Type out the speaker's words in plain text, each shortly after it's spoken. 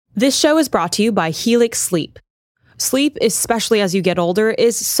This show is brought to you by Helix Sleep. Sleep, especially as you get older,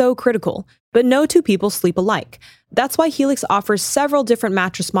 is so critical, but no two people sleep alike. That's why Helix offers several different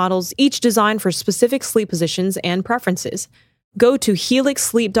mattress models, each designed for specific sleep positions and preferences. Go to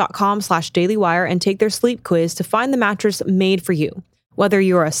helixsleep.com/dailywire and take their sleep quiz to find the mattress made for you. Whether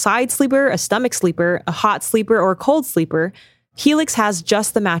you're a side sleeper, a stomach sleeper, a hot sleeper, or a cold sleeper, Helix has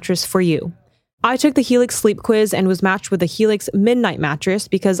just the mattress for you. I took the Helix sleep quiz and was matched with the Helix Midnight mattress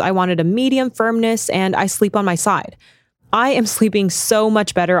because I wanted a medium firmness and I sleep on my side. I am sleeping so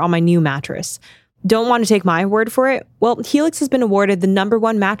much better on my new mattress. Don't want to take my word for it? Well, Helix has been awarded the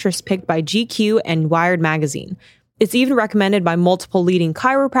 #1 mattress picked by GQ and Wired magazine. It's even recommended by multiple leading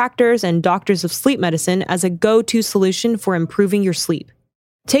chiropractors and doctors of sleep medicine as a go-to solution for improving your sleep.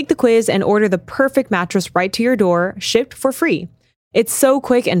 Take the quiz and order the perfect mattress right to your door, shipped for free. It's so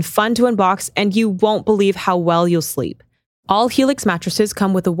quick and fun to unbox, and you won't believe how well you'll sleep. All Helix mattresses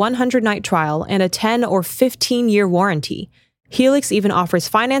come with a 100-night trial and a 10 or 15-year warranty. Helix even offers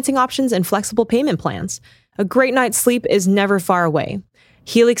financing options and flexible payment plans. A great night's sleep is never far away.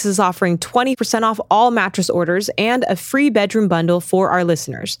 Helix is offering 20% off all mattress orders and a free bedroom bundle for our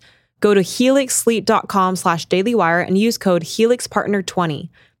listeners. Go to helixsleep.com/dailywire and use code HelixPartner20.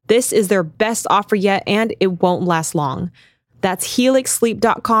 This is their best offer yet, and it won't last long. That's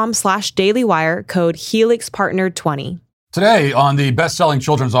helixsleep.com/dailywire, code HelixPartner20. Today on the best-selling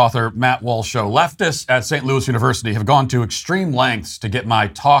children's author Matt Walsh show, leftists at St. Louis University have gone to extreme lengths to get my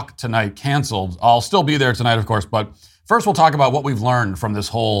talk tonight canceled. I'll still be there tonight, of course, but first we'll talk about what we've learned from this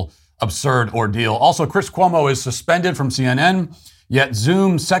whole absurd ordeal. Also, Chris Cuomo is suspended from CNN, yet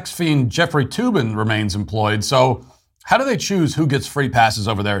Zoom sex fiend Jeffrey Toobin remains employed. So how do they choose who gets free passes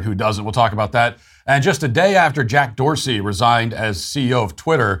over there and who doesn't? We'll talk about that. And just a day after Jack Dorsey resigned as CEO of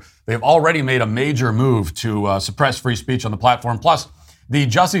Twitter, they've already made a major move to suppress free speech on the platform. Plus, the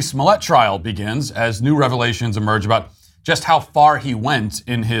Jussie Smollett trial begins as new revelations emerge about just how far he went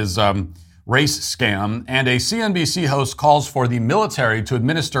in his race scam. And a CNBC host calls for the military to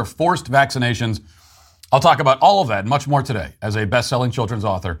administer forced vaccinations. I'll talk about all of that and much more today as a best-selling children's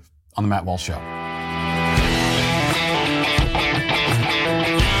author on The Matt Walsh Show.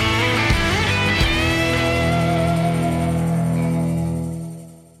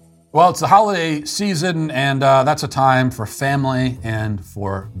 Well, it's the holiday season, and that's a time for family and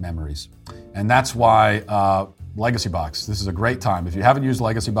for memories. And that's why Legacy Box, this is a great time. If you haven't used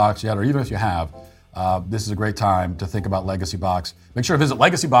Legacy Box yet, or even if you have, this is a great time to think about Legacy Box. Make sure to visit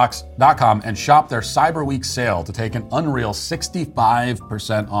legacybox.com and shop their Cyber Week sale to take an unreal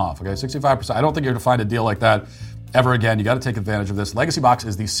 65% off. Okay, 65%. I don't think you're going to find a deal like that ever again. You got to take advantage of this. Legacy Box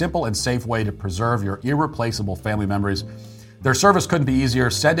is the simple and safe way to preserve your irreplaceable family memories. Their service couldn't be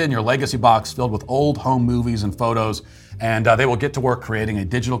easier. Send in your Legacy Box filled with old home movies and photos, and they will get to work creating a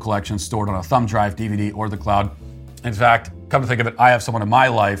digital collection stored on a thumb drive, DVD, or the cloud. In fact, come to think of it, I have someone in my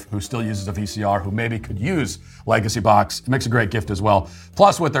life who still uses a VCR who maybe could use Legacy Box. It makes a great gift as well.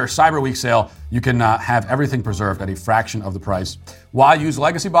 Plus, with their Cyber Week sale, you can have everything preserved at a fraction of the price. Why use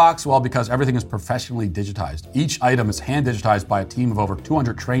Legacy Box? Well, because everything is professionally digitized. Each item is hand digitized by a team of over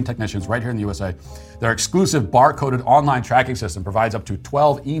 200 trained technicians right here in the USA. Their exclusive bar-coded online tracking system provides up to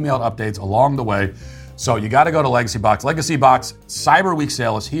 12 emailed updates along the way. So you got to go to Legacy Box. Legacy Box Cyber Week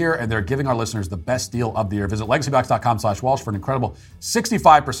sale is here, and they're giving our listeners the best deal of the year. Visit legacybox.com/Walsh for an incredible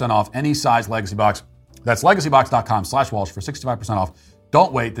 65% off any size Legacy Box. That's legacybox.com/Walsh for 65% off.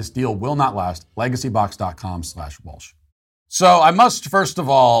 Don't wait. This deal will not last. Legacybox.com/Walsh. So I must first of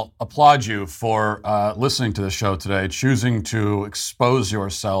all applaud you for listening to the show today, choosing to expose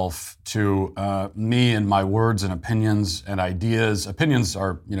yourself to me and my words and opinions and ideas. Opinions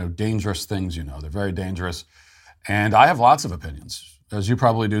are, dangerous things, They're very dangerous. And I have lots of opinions, as you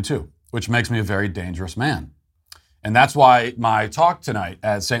probably do too, which makes me a very dangerous man. And that's why my talk tonight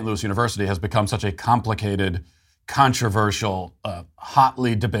at St. Louis University has become such a complicated, controversial,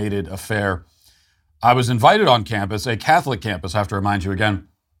 hotly debated affair. I was invited on campus, a Catholic campus, I have to remind you again,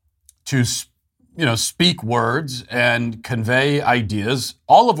 to speak words and convey ideas,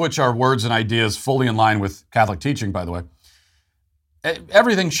 all of which are words and ideas fully in line with Catholic teaching, by the way.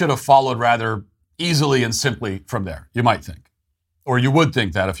 Everything should have followed rather easily and simply from there, you might think. Or you would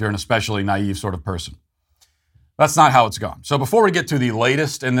think that if you're an especially naive sort of person. That's not how it's gone. So before we get to the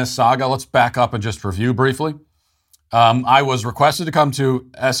latest in this saga, let's back up and just review briefly. I was requested to come to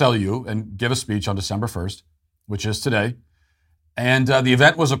SLU and give a speech on December 1st, which is today. And the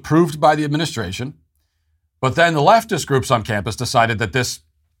event was approved by the administration. But then the leftist groups on campus decided that this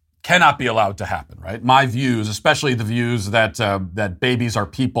cannot be allowed to happen, right? My views, especially the views that babies are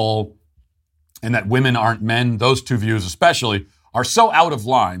people and that women aren't men, those two views especially, are so out of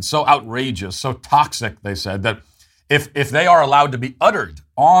line, so outrageous, so toxic, they said, that if they are allowed to be uttered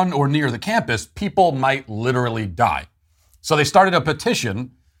on or near the campus, people might literally die. So they started a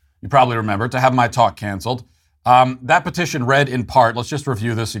petition, you probably remember, to have my talk canceled. That petition read in part, let's just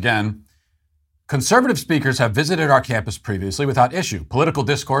review this again. Conservative speakers have visited our campus previously without issue. Political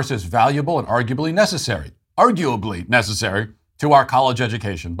discourse is valuable and arguably necessary to our college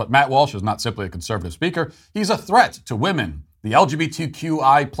education. But Matt Walsh is not simply a conservative speaker. He's a threat to women, the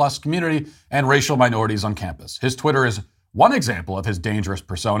LGBTQI plus community, and racial minorities on campus. His Twitter is one example of his dangerous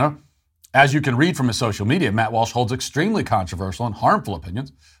persona. As you can read from his social media, Matt Walsh holds extremely controversial and harmful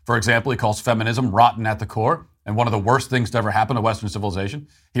opinions. For example, he calls feminism rotten at the core and one of the worst things to ever happen to Western civilization.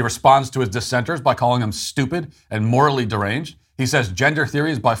 He responds to his dissenters by calling them stupid and morally deranged. He says gender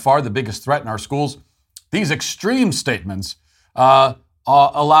theory is by far the biggest threat in our schools. These extreme statements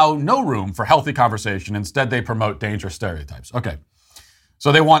allow no room for healthy conversation. Instead, they promote dangerous stereotypes. Okay,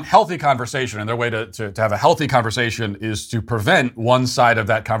 so they want healthy conversation, and their way to have a healthy conversation is to prevent one side of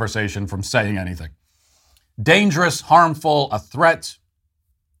that conversation from saying anything. Dangerous, harmful, a threat,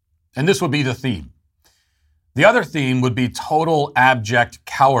 and this would be the theme. The other theme would be total abject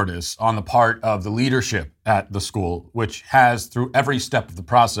cowardice on the part of the leadership at the school, which has, through every step of the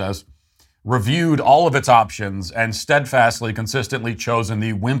process, reviewed all of its options and steadfastly, consistently chosen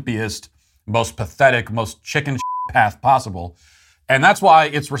the wimpiest, most pathetic, most chicken path possible. And that's why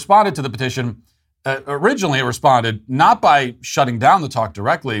it's responded to the petition. Originally, it responded not by shutting down the talk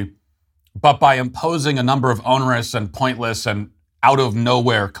directly, but by imposing a number of onerous and pointless and out of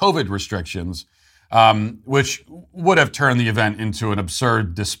nowhere COVID restrictions, which would have turned the event into an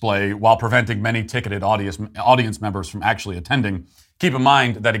absurd display while preventing many ticketed audience members from actually attending. Keep in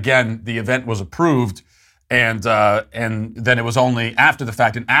mind that, again, the event was approved, and then it was only after the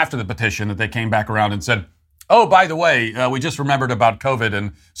fact and after the petition that they came back around and said, oh, by the way, we just remembered about COVID,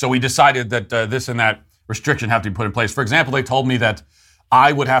 and so we decided that this and that restriction have to be put in place. For example, they told me that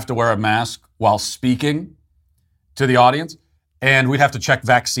I would have to wear a mask while speaking to the audience, and we'd have to check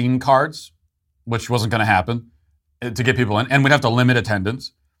vaccine cards, which wasn't going to happen, to get people in, and we'd have to limit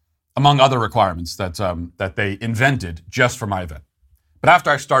attendance, among other requirements that they invented just for my event. But after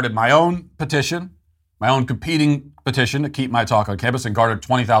I started my own petition, my own competing petition to keep my talk on campus and garnered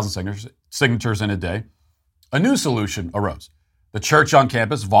 20,000 signatures in a day, a new solution arose. The church on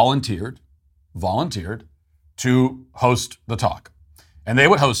campus volunteered to host the talk. And they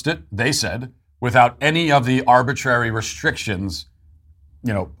would host it, they said, without any of the arbitrary restrictions,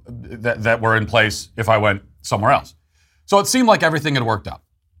 that were in place if I went somewhere else. So it seemed like everything had worked out.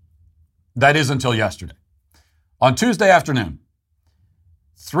 That is until yesterday. On Tuesday afternoon,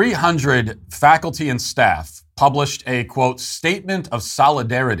 300 faculty and staff published a, quote, statement of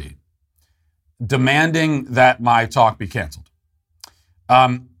solidarity demanding that my talk be canceled.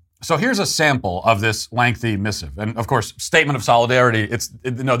 So here's a sample of this lengthy missive. And of course, statement of solidarity,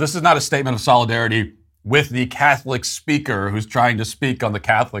 this is not a statement of solidarity with the Catholic speaker who's trying to speak on the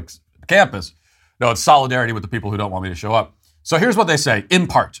Catholic campus. No, it's solidarity with the people who don't want me to show up. So here's what they say, in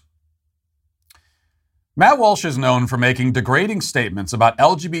part. Matt Walsh is known for making degrading statements about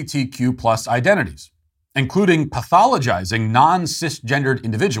LGBTQ plus identities, including pathologizing non-cisgendered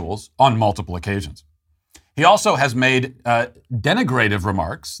individuals on multiple occasions. He also has made denigrative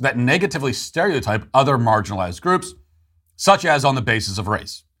remarks that negatively stereotype other marginalized groups, such as on the basis of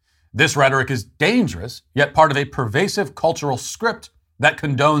race. This rhetoric is dangerous, yet part of a pervasive cultural script that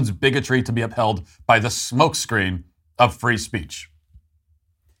condones bigotry to be upheld by the smokescreen of free speech.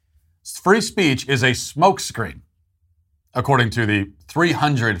 Free speech is a smokescreen, according to the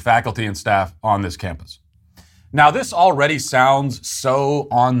 300 faculty and staff on this campus. Now, this already sounds so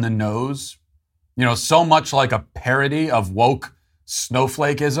on the nose, so much like a parody of woke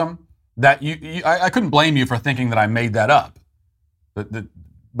snowflakeism that I couldn't blame you for thinking that I made that up.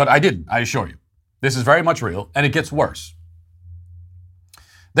 But I didn't, I assure you. This is very much real, and it gets worse.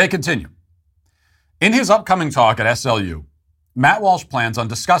 They continue. In his upcoming talk at SLU, Matt Walsh plans on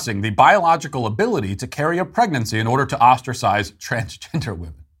discussing the biological ability to carry a pregnancy in order to ostracize transgender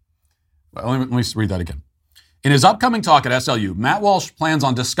women. Let me read that again. In his upcoming talk at SLU, Matt Walsh plans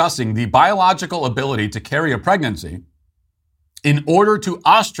on discussing the biological ability to carry a pregnancy in order to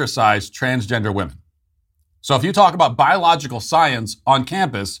ostracize transgender women. So if you talk about biological science on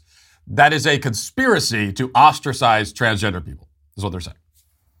campus, that is a conspiracy to ostracize transgender people, is what they're saying.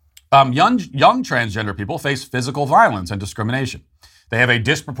 Young transgender people face physical violence and discrimination. They have a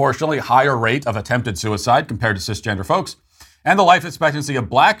disproportionately higher rate of attempted suicide compared to cisgender folks, and the life expectancy of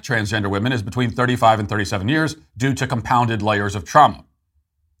black transgender women is between 35 and 37 years due to compounded layers of trauma.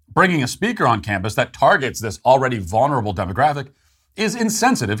 Bringing a speaker on campus that targets this already vulnerable demographic is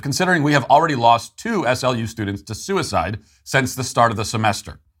insensitive considering we have already lost 2 SLU students to suicide since the start of the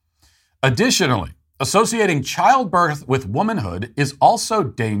semester. Additionally, associating childbirth with womanhood is also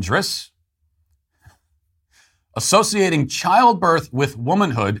dangerous. Associating childbirth with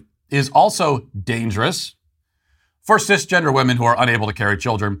womanhood is also dangerous for cisgender women who are unable to carry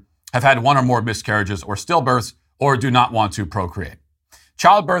children, have had 1 or more miscarriages or stillbirths, or do not want to procreate.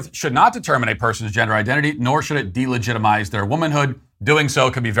 Childbirth should not determine a person's gender identity, nor should it delegitimize their womanhood. Doing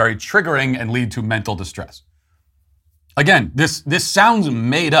so can be very triggering and lead to mental distress. Again, this sounds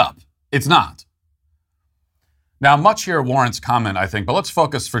made up. It's not. Now, much here warrants comment, I think, but let's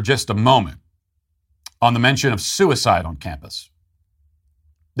focus for just a moment on the mention of suicide on campus.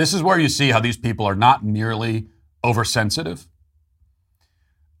 This is where you see how these people are not merely oversensitive.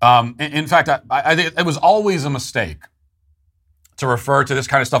 In fact, I think it was always a mistake to refer to this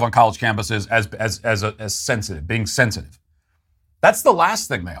kind of stuff on college campuses as sensitive, being sensitive. That's the last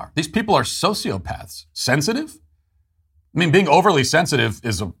thing they are. These people are sociopaths. Sensitive? I mean, being overly sensitive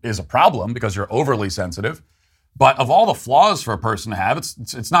is a problem because you're overly sensitive. But of all the flaws for a person to have,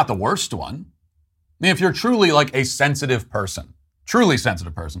 it's not the worst one. I mean, if you're truly like a sensitive person,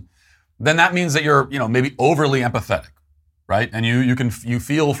 then that means that you're, maybe overly empathetic, right? And you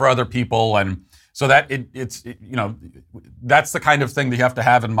feel for other people, and so that that's the kind of thing that you have to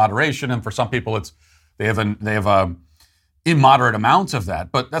have in moderation. And for some people, they have a immoderate amount of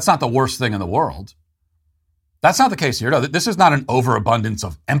that, but that's not the worst thing in the world. That's not the case here. No, this is not an overabundance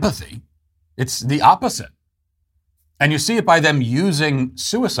of empathy. It's the opposite. And you see it by them using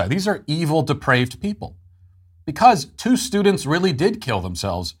suicide. These are evil, depraved people. Because 2 students really did kill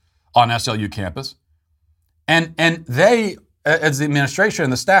themselves on SLU campus. And they, as the administration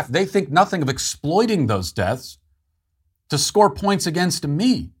and the staff, they think nothing of exploiting those deaths to score points against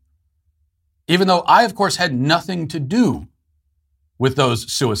me. Even though I, of course, had nothing to do with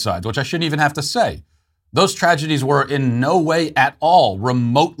those suicides, which I shouldn't even have to say. Those tragedies were in no way at all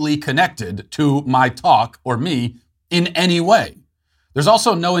remotely connected to my talk or me in any way. There's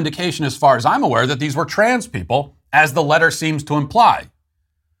also no indication, as far as I'm aware, that these were trans people, as the letter seems to imply.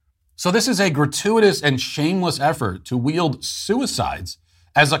 So this is a gratuitous and shameless effort to wield suicides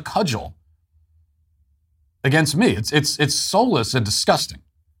as a cudgel against me. It's soulless and disgusting.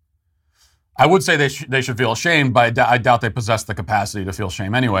 I would say they should feel ashamed, but I doubt they possess the capacity to feel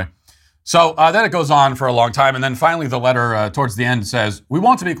shame anyway. So then it goes on for a long time, and then finally the letter towards the end says, "We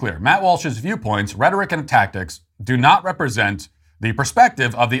want to be clear. Matt Walsh's viewpoints, rhetoric, and tactics do not represent the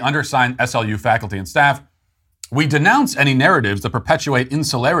perspective of the undersigned SLU faculty and staff. We denounce any narratives that perpetuate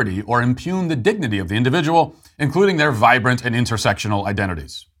insularity or impugn the dignity of the individual, including their vibrant and intersectional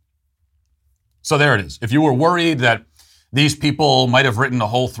identities." So there it is. If you were worried that these people might have written a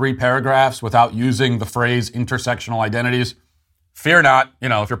whole 3 paragraphs without using the phrase intersectional identities, fear not.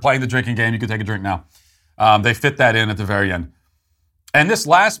 If you're playing the drinking game, you can take a drink now. They fit that in at the very end. And this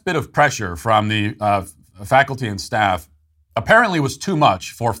last bit of pressure from the faculty and staff apparently was too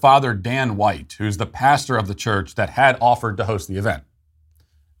much for Father Dan White, who's the pastor of the church that had offered to host the event,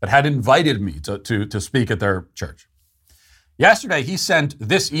 that had invited me to speak at their church. Yesterday, he sent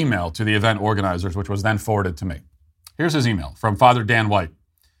this email to the event organizers, which was then forwarded to me. Here's his email from Father Dan White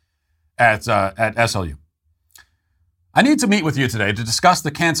at SLU. "I need to meet with you today to discuss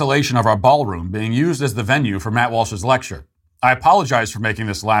the cancellation of our ballroom being used as the venue for Matt Walsh's lecture. I apologize for making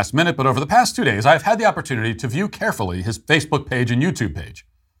this last minute, but over the past 2 days, I have had the opportunity to view carefully his Facebook page and YouTube page.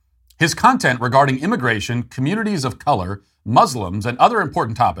 His content regarding immigration, communities of color, Muslims, and other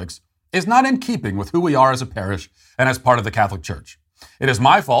important topics is not in keeping with who we are as a parish and as part of the Catholic Church. It is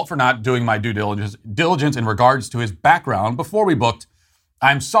my fault for not doing my due diligence in regards to his background before we booked.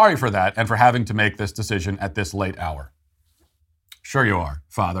 I'm sorry for that and for having to make this decision at this late hour." Sure you are,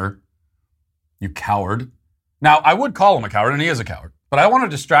 Father. You coward. Now, I would call him a coward, and he is a coward, but I want to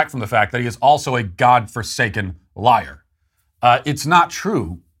distract from the fact that he is also a God-forsaken liar. It's not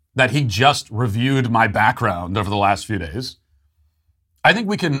true that he just reviewed my background over the last few days. I think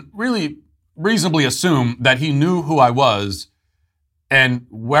we can really reasonably assume that he knew who I was and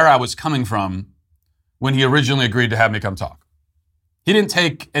where I was coming from when he originally agreed to have me come talk. He didn't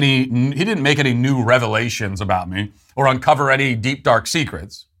make any new revelations about me or uncover any deep, dark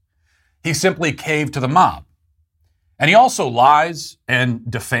secrets. He simply caved to the mob. And he also lies and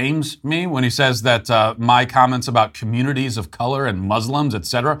defames me when he says that my comments about communities of color and Muslims,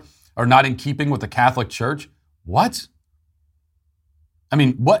 etc., are not in keeping with the Catholic Church. What? I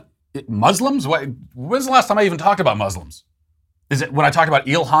mean, what? Muslims? When's the last time I even talked about Muslims? Is it when I talked about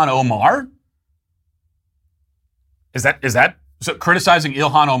Ilhan Omar? Is that so criticizing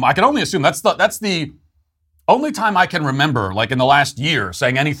Ilhan Omar? I can only assume that's the Only time I can remember, like in the last year,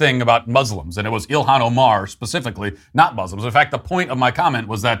 saying anything about Muslims, and it was Ilhan Omar specifically, not Muslims. In fact, the point of my comment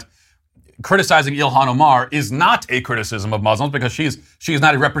was that criticizing Ilhan Omar is not a criticism of Muslims because she is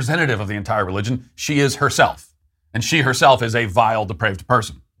not a representative of the entire religion. She is herself. And she herself is a vile, depraved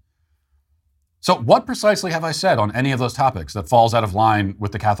person. So what precisely have I said on any of those topics that falls out of line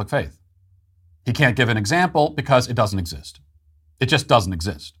with the Catholic faith? He can't give an example because it doesn't exist. It just doesn't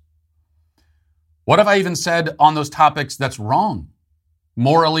exist. What have I even said on those topics that's wrong,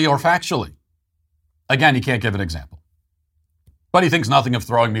 morally or factually? Again, he can't give an example. But he thinks nothing of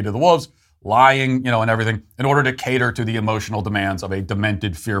throwing me to the wolves, lying, and everything, in order to cater to the emotional demands of a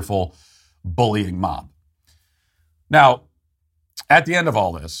demented, fearful, bullying mob. Now, at the end of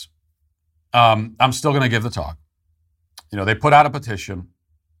all this, I'm still going to give the talk. They put out a petition.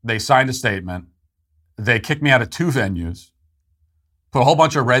 They signed a statement. They kicked me out of 2 venues, put a whole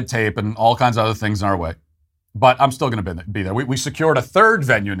bunch of red tape and all kinds of other things in our way. But I'm still going to be there. We secured a 3rd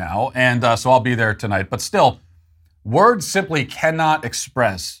venue now, and so I'll be there tonight. But still, words simply cannot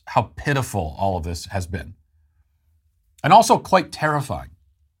express how pitiful all of this has been. And also quite terrifying.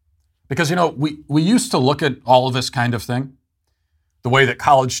 Because, we used to look at all of this kind of thing, the way that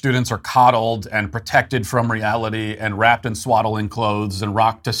college students are coddled and protected from reality and wrapped in swaddling clothes and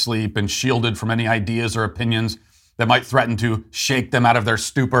rocked to sleep and shielded from any ideas or opinions that might threaten to shake them out of their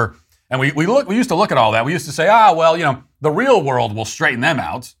stupor. And we used to look at all that. We used to say, the real world will straighten them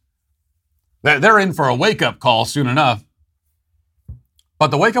out. They're in for a wake-up call soon enough. But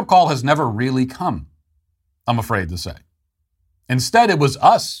the wake-up call has never really come, I'm afraid to say. Instead, it was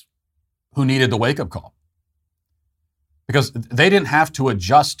us who needed the wake-up call. Because they didn't have to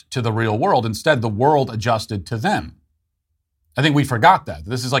adjust to the real world. Instead, the world adjusted to them. I think we forgot that.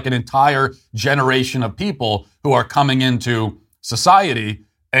 This is like an entire generation of people who are coming into society,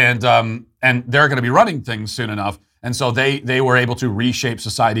 and they're going to be running things soon enough. And so they were able to reshape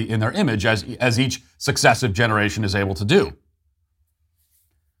society in their image as each successive generation is able to do.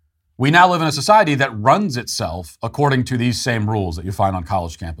 We now live in a society that runs itself according to these same rules that you find on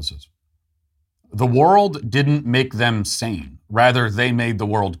college campuses. The world didn't make them sane. Rather, they made the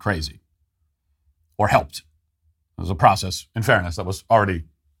world crazy. Or helped. It was a process, in fairness, that was already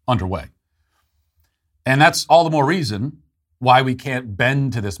underway. And that's all the more reason why we can't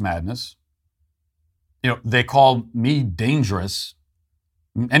bend to this madness. They call me dangerous.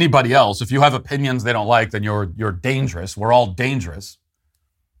 Anybody else, if you have opinions they don't like, then you're dangerous. We're all dangerous.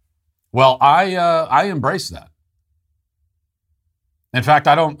 Well, I embrace that. In fact,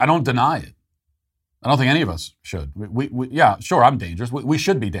 I don't deny it. I don't think any of us should. Yeah, sure, I'm dangerous. We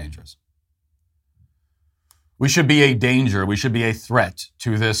should be dangerous. We should be a danger. We should be a threat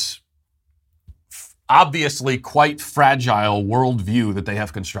to this obviously quite fragile worldview that they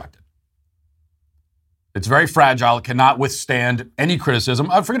have constructed. It's very fragile. It cannot withstand any criticism.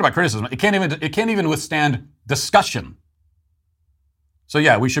 Forget about criticism. It can't even withstand discussion. So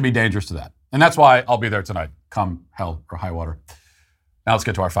yeah, we should be dangerous to that. And that's why I'll be there tonight, come hell or high water. Now let's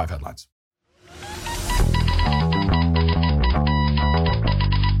get to our 5 headlines.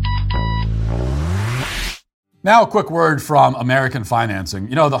 Now, a quick word from American Financing.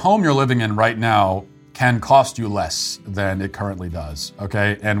 The home you're living in right now can cost you less than it currently does,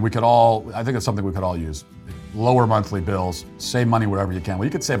 okay? And I think it's something we could all use. Lower monthly bills, save money wherever you can. Well,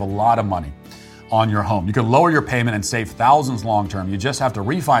 you could save a lot of money on your home. You could lower your payment and save thousands long term. You just have to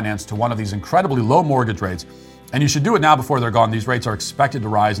refinance to one of these incredibly low mortgage rates. And you should do it now before they're gone. These rates are expected to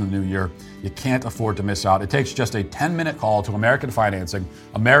rise in the new year. You can't afford to miss out. It takes just a 10-minute call to American Financing,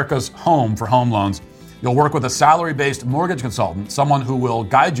 America's home for home loans. You'll work with a salary-based mortgage consultant, someone who will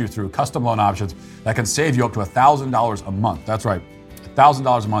guide you through custom loan options that can save you up to $1,000 a month. That's right,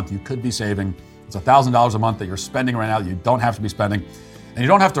 $1,000 a month you could be saving. It's $1,000 a month that you're spending right now that you don't have to be spending. And you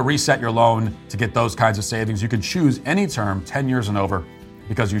don't have to reset your loan to get those kinds of savings. You can choose any term, 10 years and over,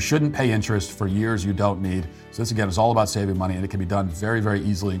 because you shouldn't pay interest for years you don't need. So this, again, is all about saving money, and it can be done very, very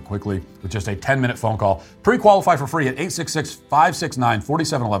easily and quickly with just a 10-minute phone call. Pre-qualify for free at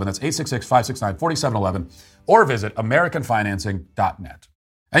 866-569-4711. That's 866-569-4711. Or visit AmericanFinancing.net.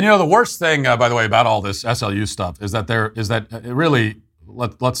 And the worst thing, by the way, about all this SLU stuff is that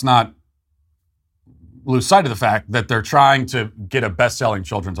let's not lose sight of the fact that they're trying to get a best-selling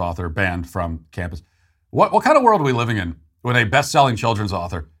children's author banned from campus. What kind of world are we living in when a best-selling children's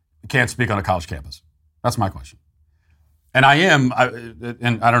author can't speak on a college campus? That's my question. And and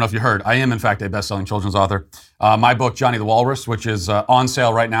I don't know if you heard, I am in fact a best-selling children's author. My book, Johnny the Walrus, which is on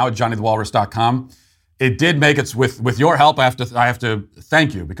sale right now at johnnythewalrus.com. It did make it, with your help, I have to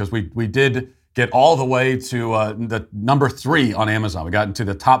thank you, because we did get all the way to the number 3 on Amazon. We got into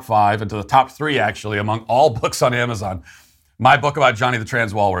the top 5, into the top 3 actually among all books on Amazon. My book about Johnny the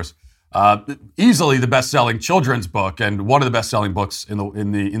Trans Walrus, easily the best-selling children's book and one of the best-selling books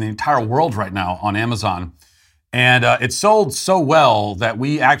in the entire world right now on Amazon. And it sold so well that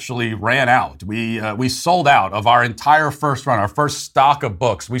we actually ran out. We sold out of our entire first run, our first stock of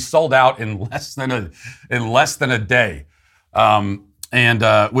books. We sold out in less than a day.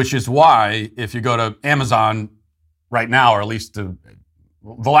 Which is why if you go to Amazon right now, or at least the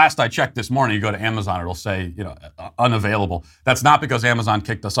last I checked this morning, you go to Amazon, it'll say, unavailable. That's not because Amazon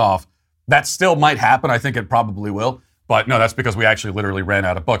kicked us off. That still might happen. I think it probably will. But no, that's because we actually literally ran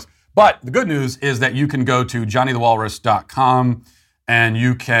out of books. But the good news is that you can go to johnnythewalrus.com and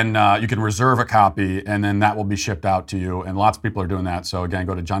you can reserve a copy, and then that will be shipped out to you. And lots of people are doing that. So again,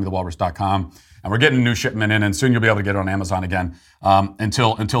 go to johnnythewalrus.com. And we're getting a new shipment in, and soon you'll be able to get it on Amazon again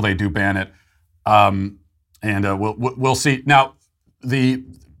until they do ban it. We'll see. Now, the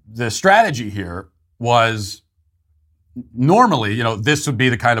strategy here was normally, this would be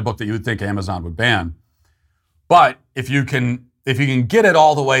the kind of book that you would think Amazon would ban. But if you can get it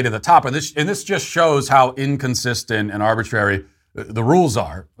all the way to the top, and this just shows how inconsistent and arbitrary the rules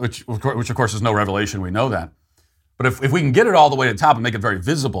are, which of course is no revelation. We know that. But if we can get it all the way to the top and make it very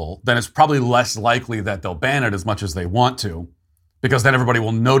visible, then it's probably less likely that they'll ban it as much as they want to, because then everybody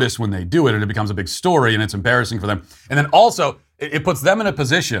will notice when they do it and it becomes a big story and it's embarrassing for them. And then also, it puts them in a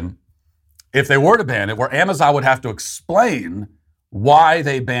position, if they were to ban it, where Amazon would have to explain why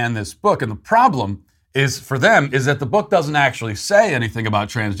they banned this book. And the problem is for them is that the book doesn't actually say anything about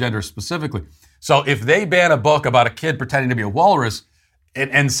transgender specifically. So if they ban a book about a kid pretending to be a walrus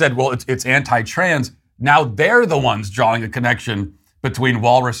and said, well, it's anti-trans, now they're the ones drawing a connection between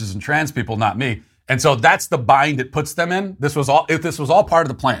walruses and trans people, not me. And so that's the bind it puts them in. This was all part of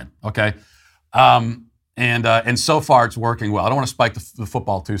the plan, okay? And so far it's working well. I don't want to spike the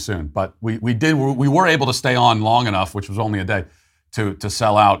football too soon, but we were able to stay on long enough, which was only a day, to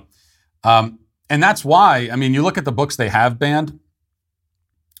sell out. And that's why, you look at the books they have banned.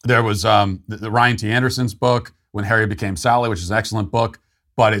 There was the Ryan T. Anderson's book, When Harry Became Sally, which is an excellent book,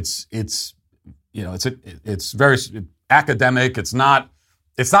 but it's very academic. It's not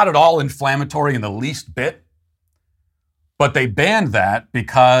at all inflammatory in the least bit. But they banned that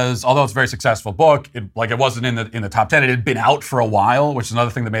because, although it's a very successful book, it wasn't in the top 10. It had been out for a while, which is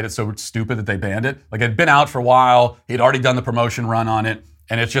another thing that made it so stupid that they banned it. It had been out for a while. He'd already done the promotion run on it,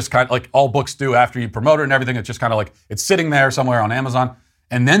 and it's just kind of like all books do after you promote it and everything. It's just kind of like it's sitting there somewhere on Amazon,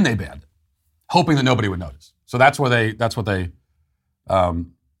 and then they banned it, hoping that nobody would notice. So that's what they they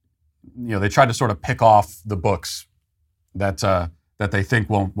tried to sort of pick off the books that they think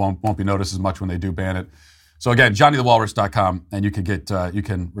won't be noticed as much when they do ban it. So again, johnnythewalrus.com, and you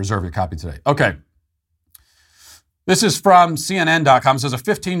can reserve your copy today. Okay. This is from CNN.com. It says a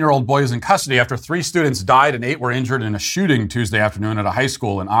 15-year-old boy is in custody after 3 students died and 8 were injured in a shooting Tuesday afternoon at a high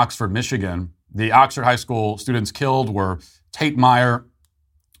school in Oxford, Michigan. The Oxford High School students killed were Tate Meyer,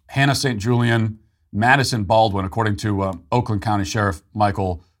 Hannah St. Julian, Madison Baldwin, according to Oakland County Sheriff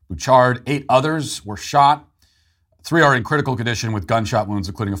Michael Bouchard. 8 others were shot. 3 are in critical condition with gunshot wounds,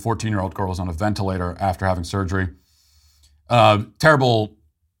 including a 14-year-old girl who was on a ventilator after having surgery. Terrible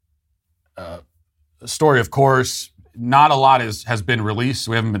story, of course. Not a lot has been released.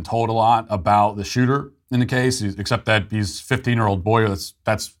 We haven't been told a lot about the shooter in the case, except that he's a 15-year-old boy.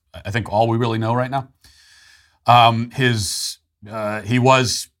 That's I think all we really know right now. He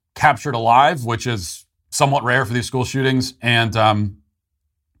was captured alive, which is somewhat rare for these school shootings, and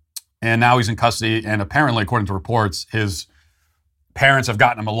now he's in custody. And apparently, according to reports, his parents have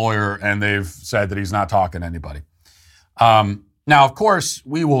gotten him a lawyer, and they've said that he's not talking to anybody. Now, of course,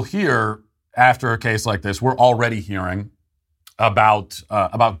 we will hear after a case like this. We're already hearing about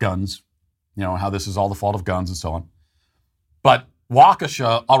guns, how this is all the fault of guns and so on. But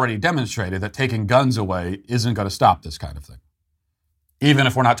Waukesha already demonstrated that taking guns away isn't going to stop this kind of thing. Even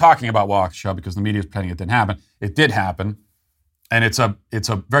if we're not talking about Waukesha because the media is pretending it didn't happen, it did happen. And it's a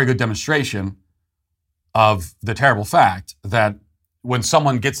very good demonstration of the terrible fact that when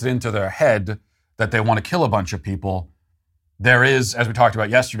someone gets it into their head that they want to kill a bunch of people, there is, as we talked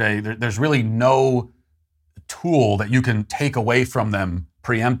about yesterday, there's really no tool that you can take away from them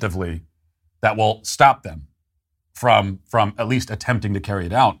preemptively that will stop them from at least attempting to carry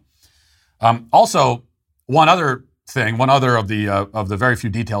it out. Also, one other of the very few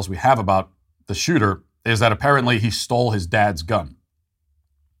details we have about the shooter is that apparently he stole his dad's gun,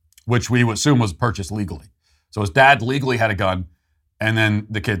 which we assume was purchased legally. So his dad legally had a gun, and then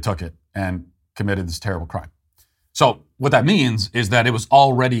the kid took it and committed this terrible crime. So what that means is that it was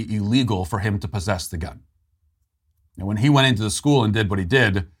already illegal for him to possess the gun. And when he went into the school and did what he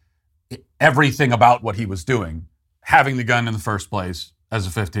did, everything about what he was doing, having the gun in the first place as a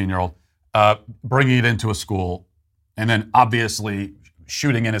 15-year-old, bringing it into a school, and then obviously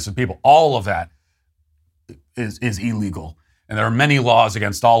shooting innocent people, all of that is illegal. And there are many laws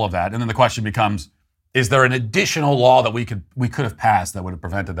against all of that. And then the question becomes, is there an additional law that we could have passed that would have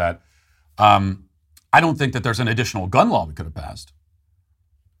prevented that? I don't think that there's an additional gun law we could have passed.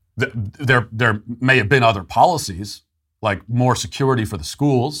 There may have been other policies, like more security for the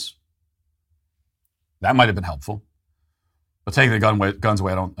schools. That might have been helpful. But taking the guns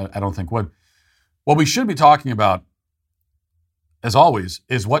away, I don't think would. What we should be talking about, as always,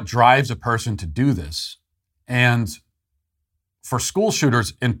 is what drives a person to do this. And for school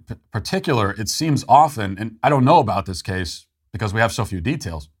shooters in particular, it seems often, and I don't know about this case because we have so few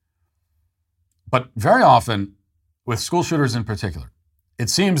details, but very often with school shooters in particular, it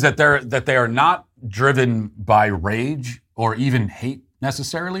seems that they are not driven by rage or even hate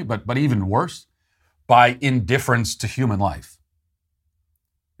necessarily, but even worse, by indifference to human life.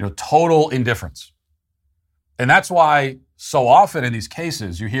 Total indifference. And that's why so often in these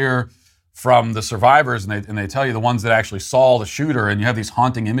cases you hear from the survivors and they tell you the ones that actually saw the shooter, and you have these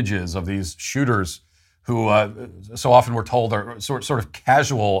haunting images of these shooters who so often we're told are sort of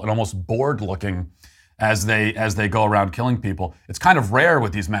casual and almost bored looking as they go around killing people. It's kind of rare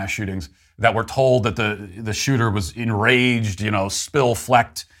with these mass shootings that we're told that the shooter was enraged,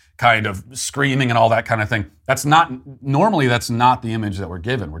 spill-flecked, kind of screaming and all that kind of thing. Normally that's not the image that we're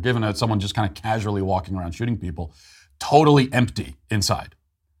given. We're given someone just kind of casually walking around shooting people, totally empty inside,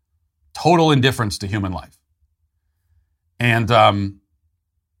 total indifference to human life. And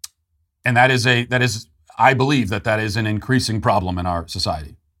that is, I believe that is an increasing problem in our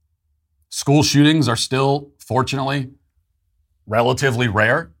society. School shootings are still, fortunately, relatively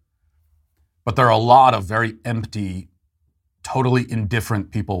rare, but there are a lot of very empty, totally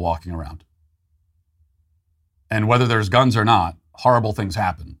indifferent people walking around. And whether there's guns or not, horrible things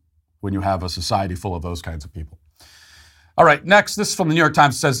happen when you have a society full of those kinds of people. All right, next, this is from the New York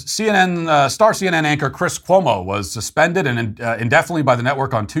Times. It says star CNN anchor Chris Cuomo was suspended and indefinitely by the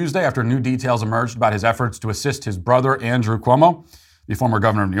network on Tuesday after new details emerged about his efforts to assist his brother, Andrew Cuomo, the former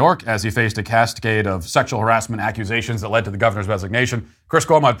governor of New York, as he faced a cascade of sexual harassment accusations that led to the governor's resignation. Chris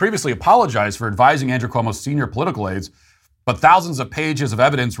Cuomo had previously apologized for advising Andrew Cuomo's senior political aides, but thousands of pages of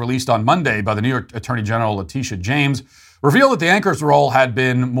evidence released on Monday by the New York Attorney General Letitia James revealed that the anchor's role had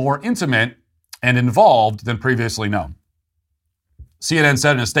been more intimate and involved than previously known. CNN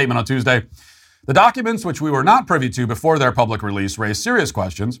said in a statement on Tuesday, the documents, which we were not privy to before their public release, raised serious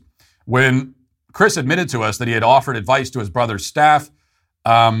questions. When Chris admitted to us that he had offered advice to his brother's staff,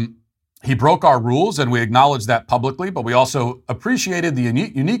 he broke our rules, and we acknowledged that publicly, but we also appreciated the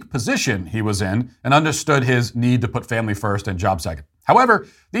unique position he was in and understood his need to put family first and job second. However,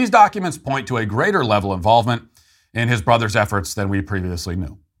 these documents point to a greater level of involvement in his brother's efforts than we previously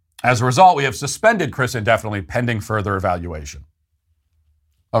knew. As a result, we have suspended Chris indefinitely pending further evaluation.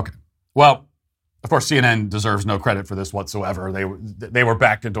 Okay. Well, of course, CNN deserves no credit for this whatsoever. They were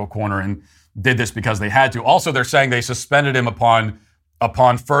backed into a corner and did this because they had to. Also, they're saying they suspended him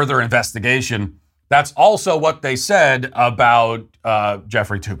upon further investigation. That's also what they said about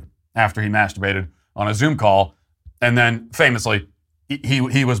Jeffrey Toobin after he masturbated on a Zoom call, and then famously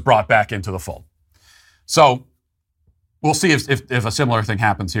he was brought back into the fold. So we'll see if a similar thing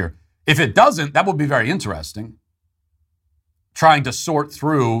happens here. If it doesn't, that would be very interesting. Trying to sort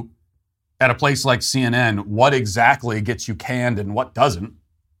through at a place like CNN what exactly gets you canned and what doesn't.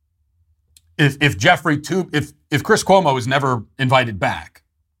 If Chris Cuomo is never invited back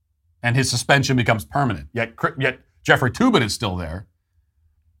and his suspension becomes permanent, yet Jeffrey Toobin is still there,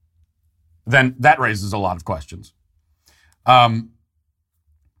 then that raises a lot of questions. But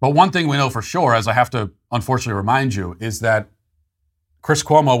one thing we know for sure, as I have to unfortunately remind you, is that Chris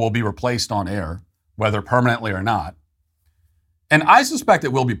Cuomo will be replaced on air, whether permanently or not. And I suspect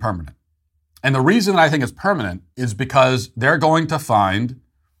it will be permanent. And the reason I think it's permanent is because they're going to find,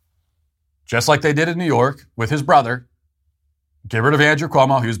 just like they did in New York with his brother, get rid of Andrew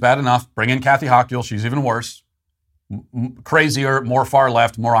Cuomo, he was bad enough, bring in Kathy Hochul, she's even worse, crazier, more far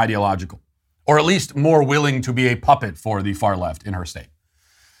left, more ideological, or at least more willing to be a puppet for the far left in her state.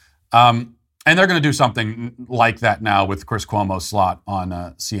 And they're going to do something like that now with Chris Cuomo's slot on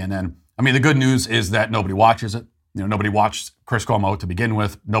CNN. I mean, the good news is that nobody watches it. Nobody watched Chris Cuomo to begin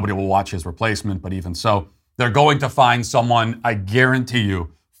with. Nobody will watch his replacement, but even so, they're going to find someone, I guarantee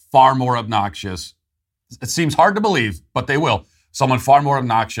you, far more obnoxious. It seems hard to believe, but they will. Someone far more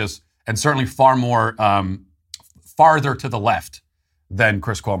obnoxious and certainly far more farther to the left than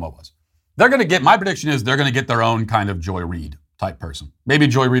Chris Cuomo was. They're going to get, my prediction is they're going to get their own kind of Joy Reid type person. Maybe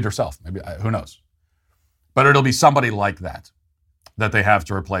Joy Reid herself, maybe, who knows? But it'll be somebody like that they have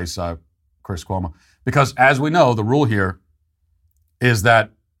to replace Chris Cuomo. Because as we know, the rule here is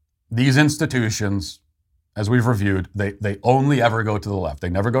that these institutions, as we've reviewed, they only ever go to the left. They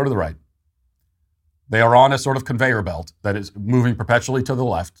never go to the right. They are on a sort of conveyor belt that is moving perpetually to the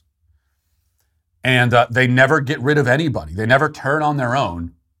left. And they never get rid of anybody. They never turn on their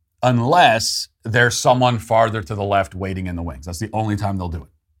own unless there's someone farther to the left waiting in the wings. That's the only time they'll do it.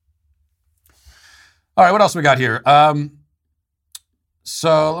 All right, what else we got here? I'm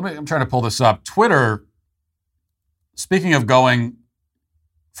trying to pull this up. Twitter, speaking of going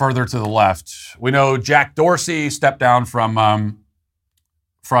further to the left, we know Jack Dorsey stepped down from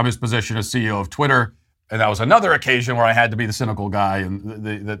his position as CEO of Twitter. And that was another occasion where I had to be the cynical guy and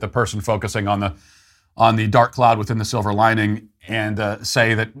the person focusing on the dark cloud within the silver lining and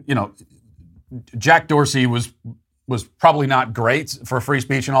say that, Jack Dorsey was probably not great for free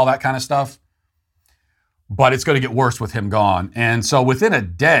speech and all that kind of stuff, but it's going to get worse with him gone. And so within a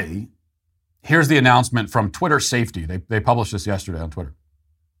day, here's the announcement from Twitter Safety. They published this yesterday on Twitter.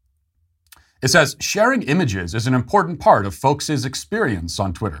 It says, sharing images is an important part of folks' experience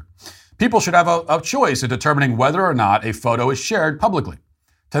on Twitter. People should have a choice in determining whether or not a photo is shared publicly.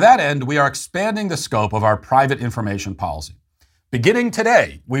 To that end, we are expanding the scope of our private information policy. Beginning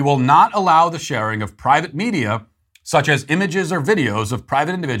today, we will not allow the sharing of private media, such as images or videos of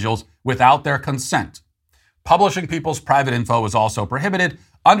private individuals, without their consent. Publishing people's private info is also prohibited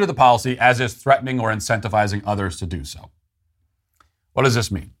under the policy, as is threatening or incentivizing others to do so. What does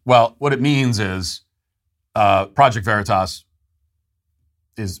this mean? Well, what it means is Project Veritas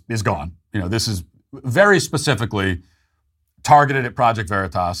is gone. This is very specifically targeted at Project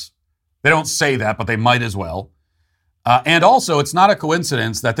Veritas. They don't say that, but they might as well. And also, it's not a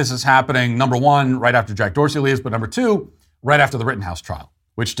coincidence that this is happening, number one, right after Jack Dorsey leaves, but number two, right after the Rittenhouse trial,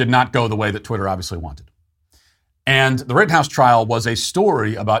 which did not go the way that Twitter obviously wanted. And the Rittenhouse trial was a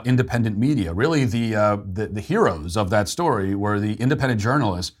story about independent media. Really, the heroes of that story were the independent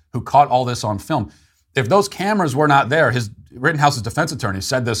journalists who caught all this on film. If those cameras were not there, Rittenhouse's defense attorney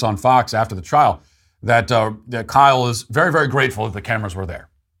said this on Fox after the trial, that Kyle is very, very grateful that the cameras were there.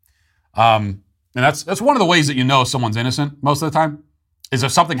 And that's one of the ways that you know someone's innocent most of the time, is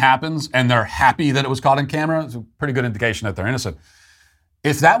if something happens and they're happy that it was caught on camera, it's a pretty good indication that they're innocent.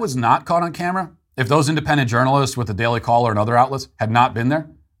 If that was not caught on camera, if those independent journalists with the Daily Caller and other outlets had not been there,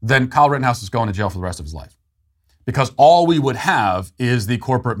 then Kyle Rittenhouse is going to jail for the rest of his life. Because all we would have is the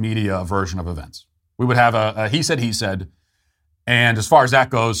corporate media version of events. We would have a he said, and as far as that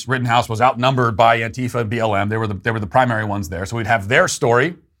goes, Rittenhouse was outnumbered by Antifa and BLM. They were the primary ones there. So we'd have their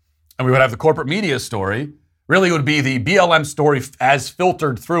story, and we would have the corporate media story. Really, it would be the BLM story as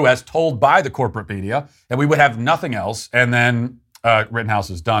filtered through, as told by the corporate media, and we would have nothing else, and then Rittenhouse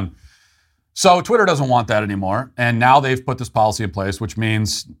is done. So Twitter doesn't want that anymore, and now they've put this policy in place, which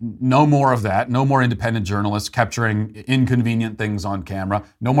means no more of that, no more independent journalists capturing inconvenient things on camera,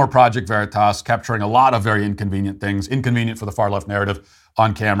 no more Project Veritas capturing a lot of very inconvenient things, inconvenient for the far-left narrative,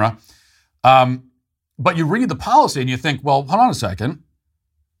 on camera. But you read the policy and you think, well, hold on a second.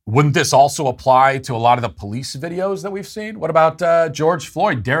 Wouldn't this also apply to a lot of the police videos that we've seen? What about George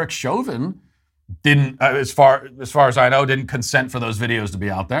Floyd? Derek Chauvin didn't, as far as I know, didn't consent for those videos to be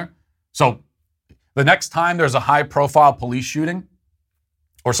out there. So the next time there's a high-profile police shooting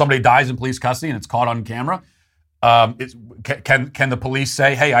or somebody dies in police custody and it's caught on camera, can the police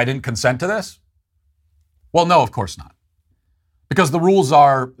say, hey, I didn't consent to this? Well, no, of course not. Because the rules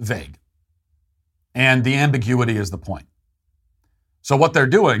are vague. And the ambiguity is the point. So what they're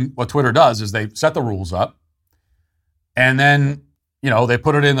doing, what Twitter does, is they set the rules up. And then, they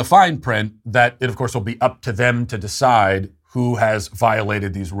put it in the fine print that it, of course, will be up to them to decide who has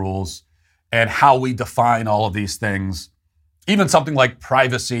violated these rules and how we define all of these things. Even something like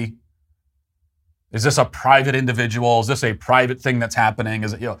privacy. Is this a private individual? Is this a private thing that's happening?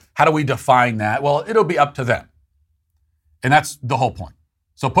 Is it, how do we define that? Well, it'll be up to them. And that's the whole point.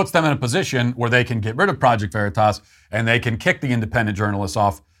 So it puts them in a position where they can get rid of Project Veritas and they can kick the independent journalists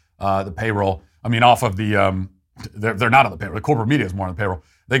off the payroll. I mean, off of the, they're not on the payroll. The corporate media is more on the payroll.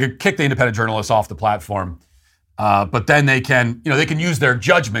 They could kick the independent journalists off the platform. But then they can use their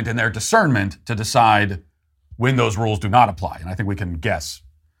judgment and their discernment to decide when those rules do not apply. And I think we can guess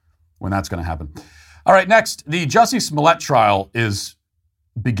when that's going to happen. All right, next, the Jussie Smollett trial is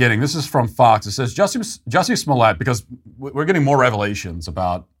beginning. This is from Fox. It says Jussie Smollett, because we're getting more revelations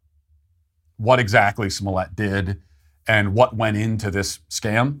about what exactly Smollett did and what went into this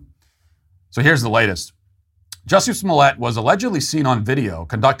scam. So here's the latest. Jussie Smollett was allegedly seen on video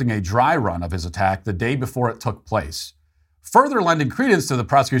conducting a dry run of his attack the day before it took place, further lending credence to the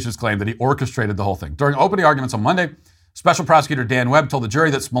prosecution's claim that he orchestrated the whole thing. During opening arguments on Monday, Special Prosecutor Dan Webb told the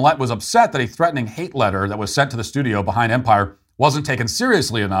jury that Smollett was upset that a threatening hate letter that was sent to the studio behind Empire wasn't taken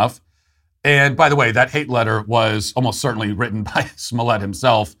seriously enough. And by the way, that hate letter was almost certainly written by Smollett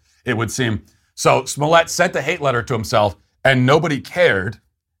himself, it would seem. So Smollett sent the hate letter to himself and nobody cared,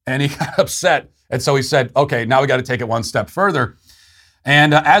 and he got upset. And so he said, okay, now we got to take it one step further.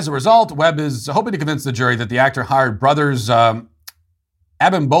 And as a result, Webb is hoping to convince the jury that the actor hired brothers Abimbola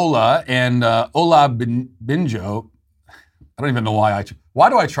and Ola Binjo. I don't even know why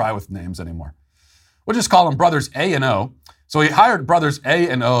do I try with names anymore? We'll just call them brothers A and O. So he hired brothers A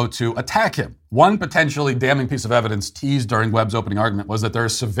and O to attack him. One potentially damning piece of evidence teased during Webb's opening argument was that there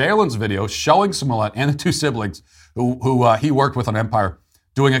is surveillance video showing Smollett and the two siblings who he worked with on Empire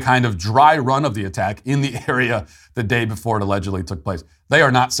doing a kind of dry run of the attack in the area the day before it allegedly took place. They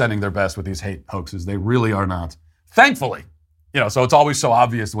are not sending their best with these hate hoaxes. They really are not. Thankfully, so it's always so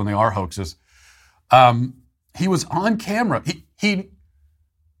obvious when they are hoaxes. He was on camera.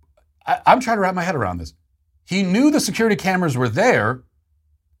 I'm trying to wrap my head around this. He knew the security cameras were there,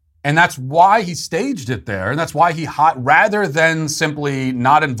 and that's why he staged it there, and that's why rather than simply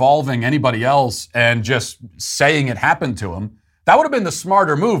not involving anybody else and just saying it happened to him. That would have been the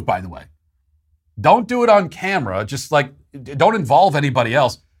smarter move, by the way. Don't do it on camera. Just don't involve anybody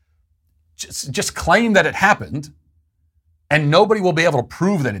else. Just claim that it happened, and nobody will be able to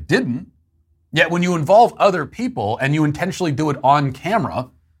prove that it didn't. Yet when you involve other people and you intentionally do it on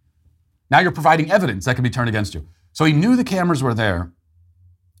camera, now you're providing evidence that can be turned against you. So he knew the cameras were there,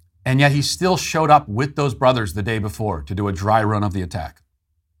 and yet he still showed up with those brothers the day before to do a dry run of the attack.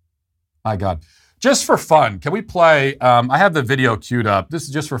 My God. Just for fun, can we play, I have the video queued up. This is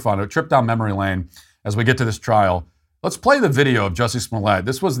just for fun, a trip down memory lane as we get to this trial. Let's play the video of Jussie Smollett.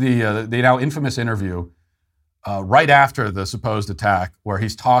 This was the now infamous interview right after the supposed attack where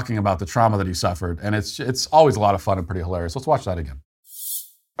he's talking about the trauma that he suffered. And it's always a lot of fun and pretty hilarious. Let's watch that again.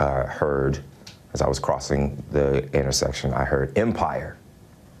 I heard, as I was crossing the intersection, I heard Empire.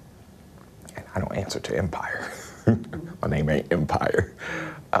 And I don't answer to Empire. My name ain't Empire.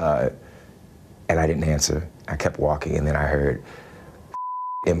 And I didn't answer. I kept walking, and then I heard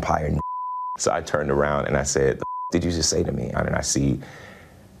Empire. So I turned around and I said, "The did you just say to me?" And I see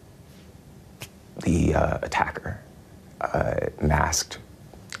the attacker masked,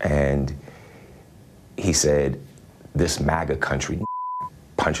 and he said, "This MAGA country,"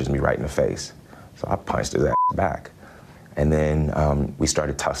 punches me right in the face. So I punched his ass back. And then we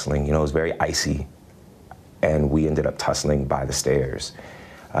started tussling. It was very icy, and we ended up tussling by the stairs.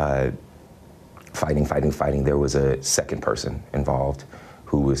 Fighting. There was a second person involved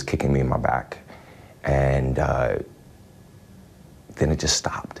who was kicking me in my back. And then it just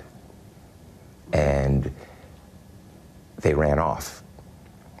stopped. And they ran off.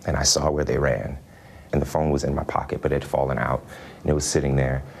 And I saw where they ran. And the phone was in my pocket, but it had fallen out. And it was sitting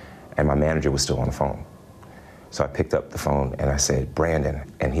there. And my manager was still on the phone. So I picked up the phone and I said, "Brandon."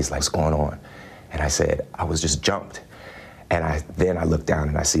 And he's like, "What's going on?" And I said, "I was just jumped." And then I look down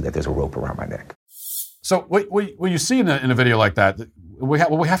and I see that there's a rope around my neck. So what you see in a video like that, what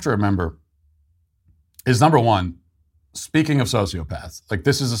we have to remember is, number one, speaking of sociopaths,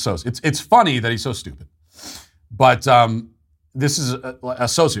 this is a sociopath. It's funny that he's so stupid, but this is a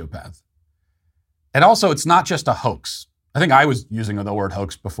sociopath. And also, it's not just a hoax. I think I was using the word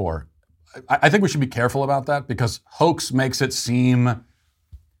hoax before. I think we should be careful about that because hoax makes it seem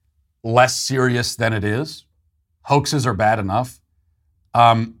less serious than it is. Hoaxes are bad enough.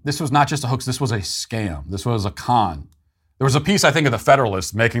 This was not just a hoax. This was a scam. This was a con. There was a piece, I think, of the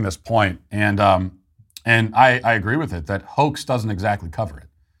Federalist making this point, and I agree with it, that hoax doesn't exactly cover it.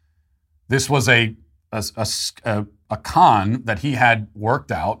 This was a con that he had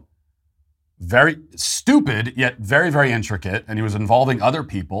worked out, very stupid, yet very, very intricate, and he was involving other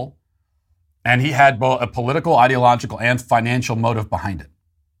people, and he had both a political, ideological, and financial motive behind it.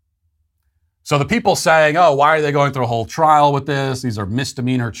 So the people saying, "Oh, why are they going through a whole trial with this? These are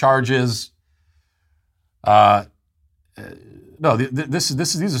misdemeanor charges." No,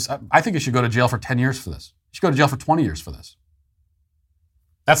 these are. I think you should go to jail for 10 years for this. You should go to jail for 20 years for this.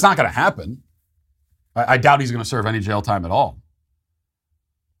 That's not going to happen. I doubt he's going to serve any jail time at all.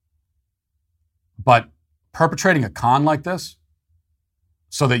 But perpetrating a con like this,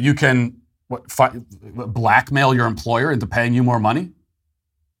 so that you can blackmail your employer into paying you more money.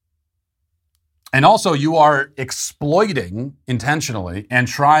 And also, you are exploiting intentionally and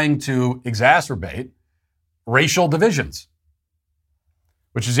trying to exacerbate racial divisions,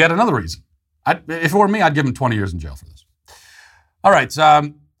 which is yet another reason. If it were me, I'd give him 20 years in jail for this. All right.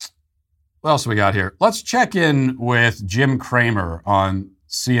 What else we got here? Let's check in with Jim Cramer on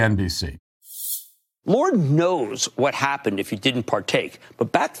CNBC. Lord knows what happened if you didn't partake.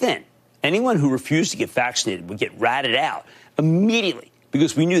 But back then, anyone who refused to get vaccinated would get ratted out immediately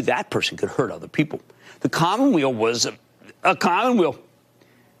because we knew that person could hurt other people. The commonweal was a commonweal.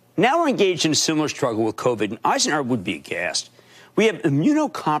 Now we're engaged in a similar struggle with COVID, and Eisenhower would be aghast. We have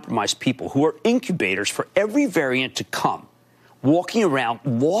immunocompromised people who are incubators for every variant to come, walking around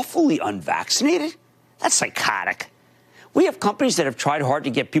lawfully unvaccinated? That's psychotic. We have companies that have tried hard to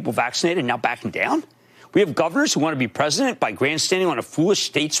get people vaccinated and now backing down. We have governors who want to be president by grandstanding on a foolish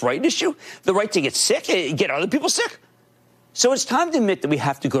states' right issue, the right to get sick, get other people sick. So it's time to admit that we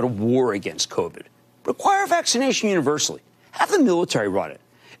have to go to war against COVID. Require vaccination universally. Have the military run it.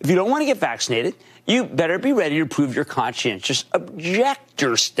 If you don't want to get vaccinated, you better be ready to prove your conscientious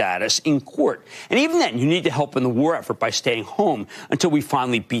objector status in court. And even then, you need to help in the war effort by staying home until we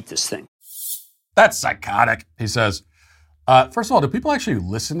finally beat this thing. That's psychotic, he says. First of all, do people actually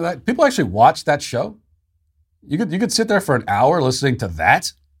listen to that? People actually watch that show? You could sit there for an hour listening to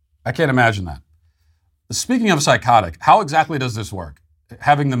that? I can't imagine that. Speaking of psychotic, how exactly does this work?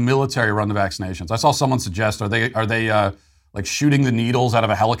 Having the military run the vaccinations. I saw someone suggest, are they like shooting the needles out of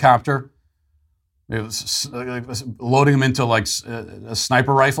a helicopter? Loading them into like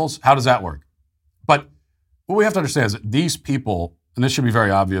sniper rifles? How does that work? But what we have to understand is that these people, and this should be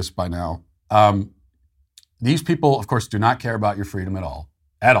very obvious by now, these people, of course, do not care about your freedom at all.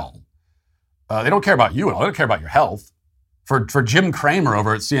 They don't care about you at all. They don't care about your health. For Jim Cramer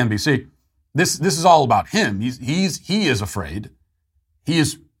over at CNBC, this is all about him. He is afraid. He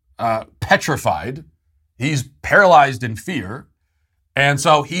is petrified. He's paralyzed in fear. And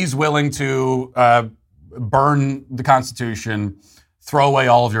so he's willing to burn the Constitution, throw away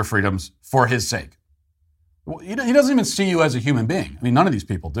all of your freedoms for his sake. He doesn't even see you as a human being. I mean, none of these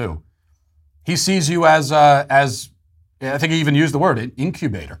people do. He sees you as I think he even used the word, an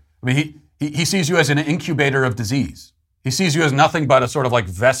incubator. I mean, he sees you as an incubator of disease. He sees you as nothing but a sort of like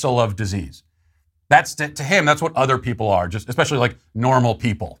vessel of disease. That's to him, that's what other people are, just especially like normal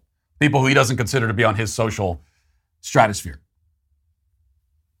people who he doesn't consider to be on his social stratosphere.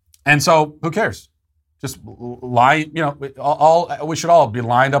 And so, who cares? Just lie. We should all be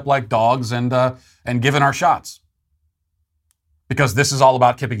lined up like dogs and given our shots, because this is all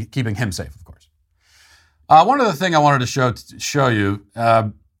about keeping him safe, of course. One other thing I wanted to show you.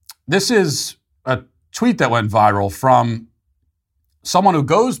 This is a tweet that went viral from someone who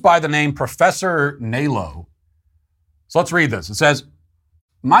goes by the name Professor Nalo. So let's read this. It says,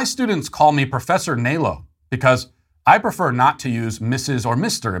 "My students call me Professor Nalo because I prefer not to use Mrs. or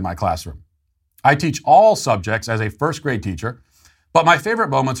Mr. in my classroom. I teach all subjects as a first grade teacher, but my favorite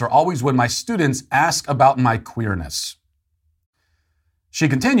moments are always when my students ask about my queerness." She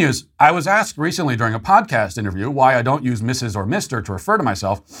continues, "I was asked recently during a podcast interview why I don't use Mrs. or Mr. to refer to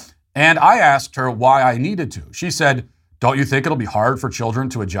myself, and I asked her why I needed to. She said, 'Don't you think it'll be hard for children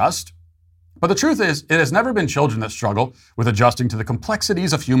to adjust?' But the truth is, it has never been children that struggle with adjusting to the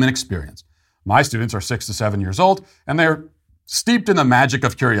complexities of human experience. My students are 6 to 7 years old, and they're steeped in the magic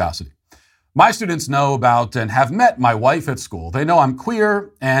of curiosity. My students know about and have met my wife at school. They know I'm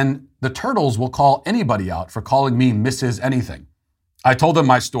queer, and the turtles will call anybody out for calling me Mrs. Anything. I told them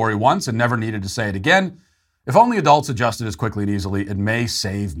my story once and never needed to say it again. If only adults adjusted as quickly and easily, it may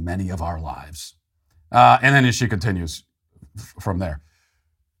save many of our lives." And then she continues from there.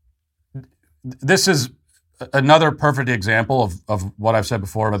 This is another perfect example of what I've said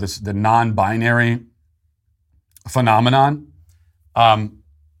before about the non-binary phenomenon.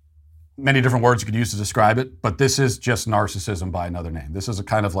 Many different words you could use to describe it, but this is just narcissism by another name. This is a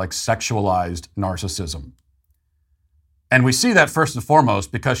kind of like sexualized narcissism. And we see that first and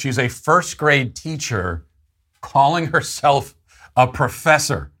foremost because she's a first grade teacher calling herself a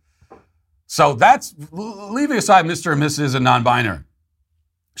professor. So that's leaving aside Mr. and Mrs. and non-binary.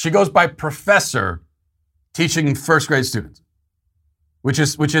 She goes by professor teaching first grade students, which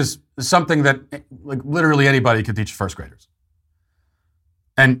is something that like literally anybody can teach first graders.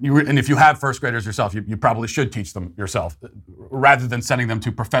 And if you have first graders yourself, you probably should teach them yourself rather than sending them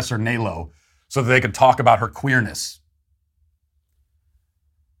to Professor Nalo so that they can talk about her queerness.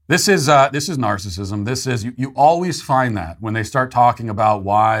 This is narcissism. This is you always find that when they start talking about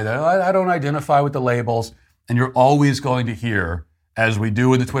why I don't identify with the labels, and you're always going to hear, as we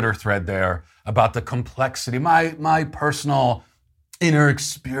do in the Twitter thread there, about the complexity. My personal inner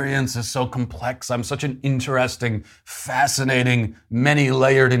experience is so complex. I'm such an interesting, fascinating,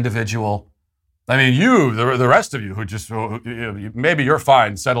 many-layered individual. I mean, you, the rest of you who just, maybe you're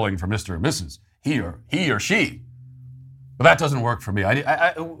fine settling for Mr. or Mrs., he or she. But that doesn't work for me.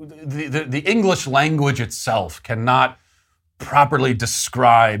 The English language itself cannot properly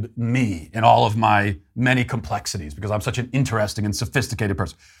describe me in all of my many complexities because I'm such an interesting and sophisticated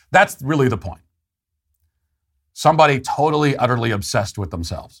person. That's really the point. Somebody totally, utterly obsessed with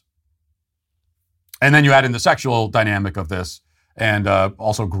themselves. And then you add in the sexual dynamic of this and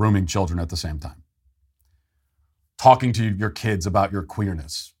also grooming children at the same time. Talking to your kids about your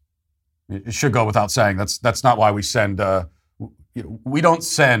queerness. It should go without saying. That's not why we send, we don't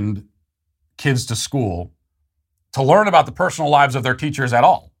send kids to school to learn about the personal lives of their teachers at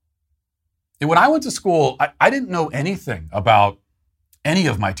all. And when I went to school, I didn't know anything about any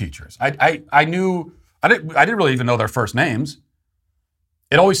of my teachers. I didn't really even know their first names.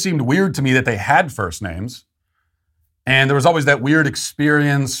 It always seemed weird to me that they had first names. And there was always that weird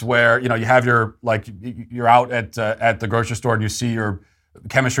experience where, you have you're out at the grocery store and you see your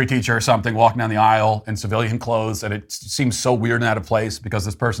chemistry teacher or something walking down the aisle in civilian clothes, and it seems so weird and out of place because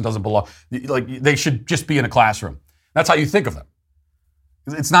this person doesn't belong. Like, they should just be in a classroom. That's how you think of them.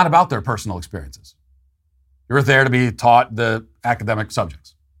 It's not about their personal experiences. You're there to be taught the academic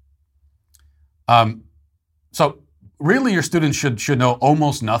subjects. So really your students should know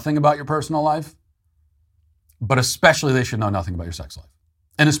almost nothing about your personal life, but especially they should know nothing about your sex life,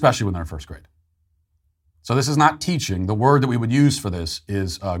 and especially when they're in first grade. So this is not teaching. The word that we would use for this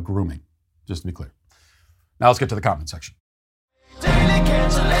is grooming, just to be clear. Now let's get to the comment section. Daily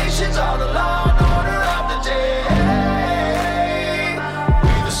cancellations are the law and order of the day. We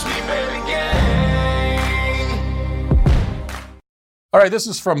the sweet baby gang. All right, this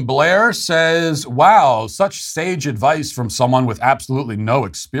is from Blair. Says, wow, such sage advice from someone with absolutely no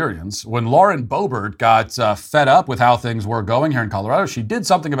experience. When Lauren Boebert got fed up with how things were going here in Colorado, she did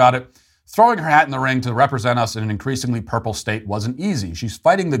something about it. Throwing her hat in the ring to represent us in an increasingly purple state wasn't easy. She's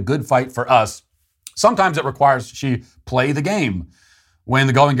fighting the good fight for us. Sometimes it requires she play the game. When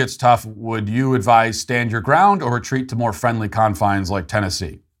the going gets tough, would you advise stand your ground or retreat to more friendly confines like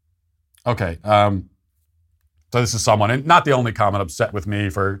Tennessee? Okay, so this is someone, and not the only comment, upset with me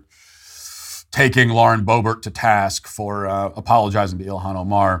for taking Lauren Boebert to task for apologizing to Ilhan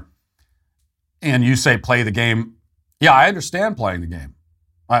Omar. And you say play the game. Yeah, I understand playing the game.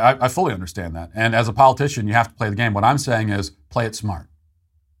 I fully understand that. And as a politician, you have to play the game. What I'm saying is play it smart.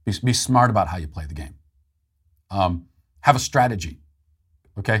 Be smart about how you play the game. Have a strategy.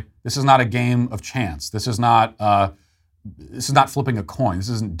 Okay? This is not a game of chance. This is not flipping a coin. This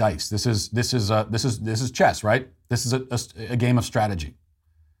isn't dice. This is chess, right? This is a game of strategy.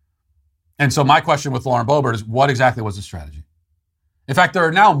 And so my question with Lauren Boebert is, what exactly was the strategy? In fact, there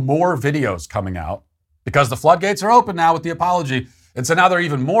are now more videos coming out because the floodgates are open now with the apology. And so now there are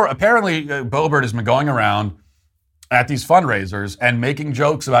even more. Apparently, Boebert has been going around at these fundraisers and making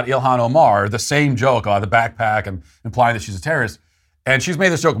jokes about Ilhan Omar, the same joke about the backpack and implying that she's a terrorist. And she's made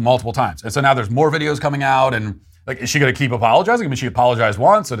this joke multiple times. And so now there's more videos coming out. And is she going to keep apologizing? I mean, she apologized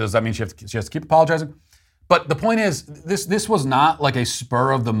once. So does that mean she has to keep apologizing? But the point is, this was not like a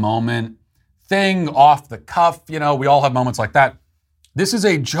spur of the moment thing, off the cuff. We all have moments like that. This is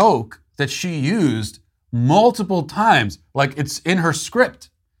a joke that she used multiple times, like it's in her script.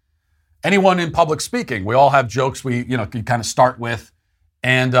 Anyone in public speaking, we all have jokes we kind of start with,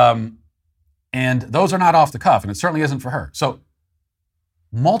 and those are not off the cuff, and it certainly isn't for her. So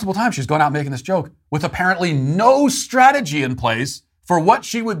multiple times she's going out making this joke with apparently no strategy in place for what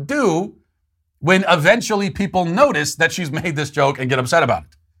she would do when eventually people notice that she's made this joke and get upset about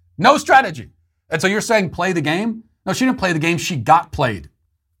it. No strategy. And so you're saying play the game? No, she didn't play the game. She got played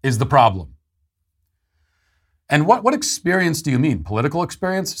is the problem. And what experience do you mean? Political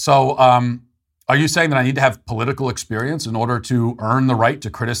experience? So are you saying that I need to have political experience in order to earn the right to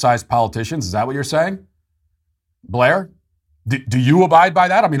criticize politicians? Is that what you're saying? Blair, do you abide by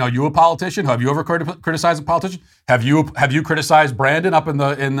that? I mean, are you a politician? Have you ever criticized a politician? Have you criticized Brandon up in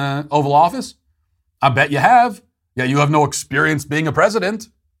the Oval Office? I bet you have. Yeah, you have no experience being a president.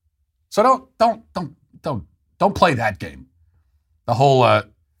 So don't play that game. The whole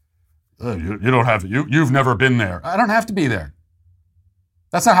you don't have to. You've never been there. I don't have to be there.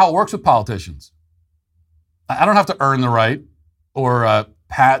 That's not how it works with politicians. I don't have to earn the right or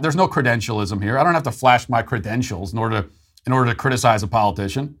there's no credentialism here. I don't have to flash my credentials in order to criticize a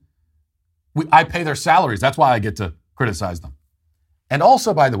politician. I pay their salaries. That's why I get to criticize them. And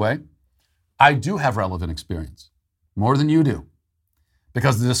also, by the way, I do have relevant experience, more than you do,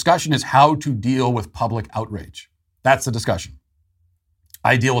 because the discussion is how to deal with public outrage. That's the discussion.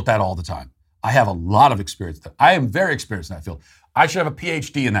 I deal with that all the time. I have a lot of experience. I am very experienced in that field. I should have a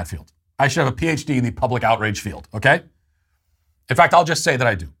PhD in that field. I should have a PhD in the public outrage field, okay? In fact, I'll just say that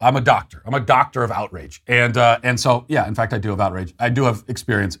I do. I'm a doctor. I'm a doctor of outrage. And so, yeah, in fact, I do have outrage. I do have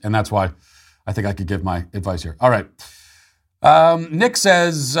experience, and that's why I think I could give my advice here. All right. Nick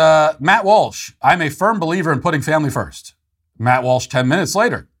says, Matt Walsh, I'm a firm believer in putting family first. Matt Walsh, 10 minutes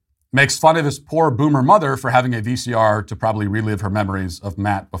later, makes fun of his poor boomer mother for having a VCR to probably relive her memories of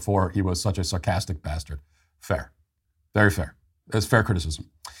Matt before he was such a sarcastic bastard. Fair. Very fair. That's fair criticism.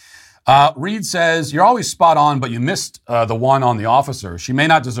 Reed says, you're always spot on, but you missed the one on the officer. She may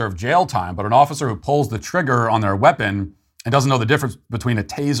not deserve jail time, but an officer who pulls the trigger on their weapon and doesn't know the difference between a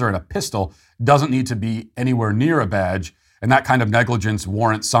taser and a pistol doesn't need to be anywhere near a badge, and that kind of negligence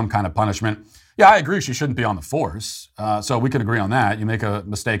warrants some kind of punishment. Yeah, I agree she shouldn't be on the force, so we can agree on that. You make a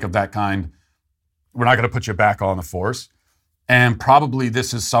mistake of that kind, we're not going to put you back on the force. And probably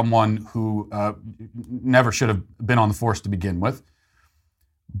this is someone who never should have been on the force to begin with.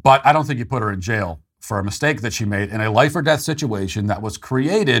 But I don't think you put her in jail for a mistake that she made in a life or death situation that was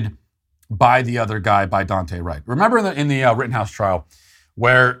created by the other guy, by Dante Wright. Remember in the Rittenhouse trial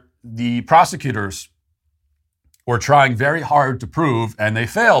where the prosecutors were trying very hard to prove, and they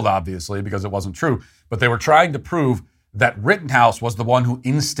failed, obviously, because it wasn't true, but they were trying to prove that Rittenhouse was the one who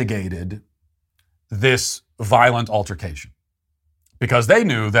instigated this violent altercation. Because they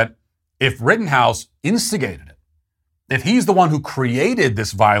knew that if Rittenhouse instigated it, if he's the one who created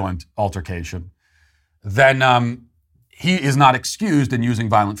this violent altercation, then he is not excused in using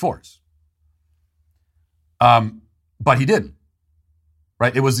violent force. But he didn't,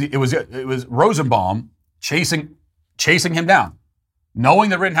 right? It was Rosenbaum chasing him down, knowing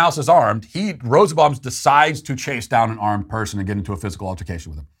that Rittenhouse is armed. Rosenbaum decides to chase down an armed person and get into a physical altercation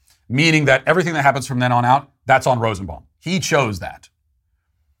with him, meaning that everything that happens from then on out, that's on Rosenbaum. He chose that.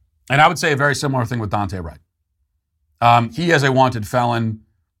 And I would say a very similar thing with Dante Wright. He, as a wanted felon,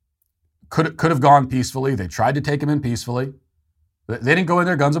 could have gone peacefully. They tried to take him in peacefully. They didn't go in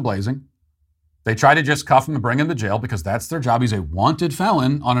there guns a-blazing. They tried to just cuff him and bring him to jail because that's their job. He's a wanted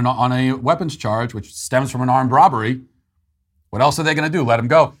felon on a weapons charge, which stems from an armed robbery. What else are they going to do? Let him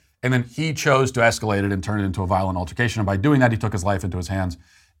go. And then he chose to escalate it and turn it into a violent altercation. And by doing that, he took his life into his hands.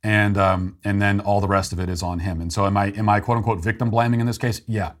 And then all the rest of it is on him. And so am I quote unquote victim blaming in this case?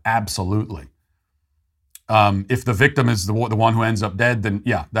 Yeah, absolutely. If the victim is the one who ends up dead, then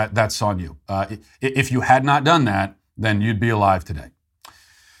yeah, that's on you. If you had not done that, then you'd be alive today.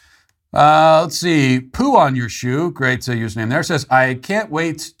 Let's see. Poo on your shoe, great username there, says, I can't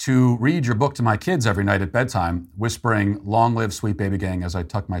wait to read your book to my kids every night at bedtime, whispering, long live sweet baby gang as I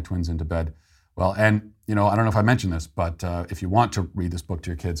tuck my twins into bed. Well, and I don't know if I mentioned this, but if you want to read this book to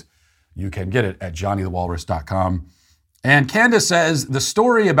your kids, you can get it at johnnythewalrus.com. And Candace says, the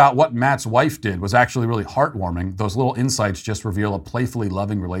story about what Matt's wife did was actually really heartwarming. Those little insights just reveal a playfully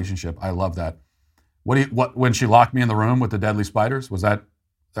loving relationship. I love that. When she locked me in the room with the deadly spiders,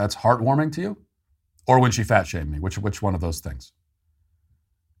 that's heartwarming to you? Or when she fat shamed me? Which one of those things?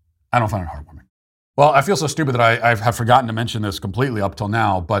 I don't find it heartwarming. Well, I feel so stupid that I have forgotten to mention this completely up till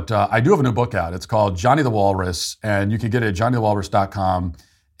now, but I do have a new book out. It's called Johnny the Walrus, and you can get it at johnnythewalrus.com.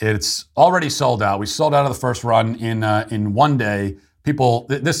 It's already sold out. We sold out of the first run in one day.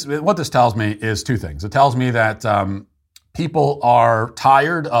 What this tells me is two things. It tells me that people are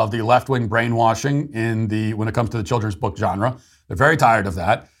tired of the left-wing brainwashing when it comes to the children's book genre. They're very tired of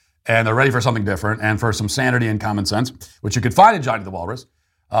that, and they're ready for something different and for some sanity and common sense, which you could find in Johnny the Walrus,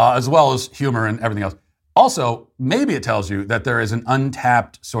 as well as humor and everything else. Also, maybe it tells you that there is an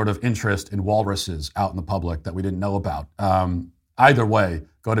untapped sort of interest in walruses out in the public that we didn't know about. Either way,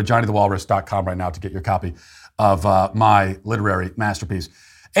 go to johnnythewalrus.com right now to get your copy of my literary masterpiece.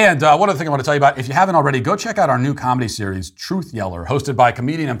 And one other thing I want to tell you about, if you haven't already, go check out our new comedy series, Truth Yeller, hosted by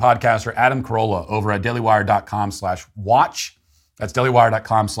comedian and podcaster Adam Carolla over at dailywire.com/watch. That's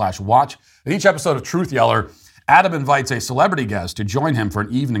dailywire.com/watch. In each episode of Truth Yeller, Adam invites a celebrity guest to join him for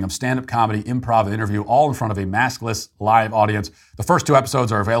an evening of stand-up comedy, improv, and interview, all in front of a maskless live audience. The first two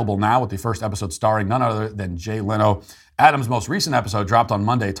episodes are available now, with the first episode starring none other than Jay Leno. Adam's most recent episode dropped on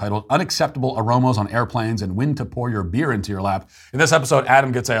Monday, titled Unacceptable Aromas on Airplanes and When to Pour Your Beer into Your Lap. In this episode,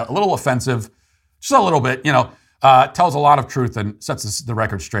 Adam gets a little offensive, just a little bit, tells a lot of truth and sets the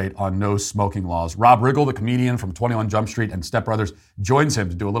record straight on no smoking laws. Rob Riggle, the comedian from 21 Jump Street and Step Brothers, joins him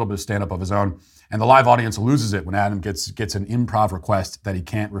to do a little bit of stand-up of his own. And the live audience loses it when Adam gets an improv request that he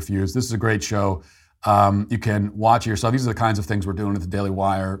can't refuse. This is a great show. You can watch it yourself. These are the kinds of things we're doing at the Daily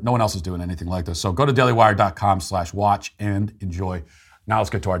Wire. No one else is doing anything like this. So go to dailywire.com/watch and enjoy. Now let's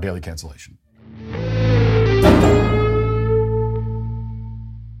get to our daily cancellation.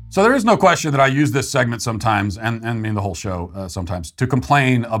 So there is no question that I use this segment sometimes, and I mean the whole show sometimes, to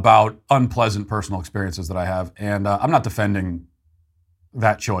complain about unpleasant personal experiences that I have. And I'm not defending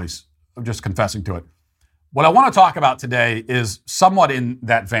that choice. I'm just confessing to it. What I want to talk about today is somewhat in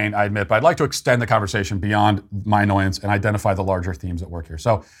that vein, I admit, but I'd like to extend the conversation beyond my annoyance and identify the larger themes at work here.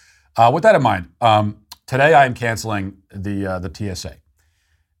 So with that in mind, today I am canceling the TSA.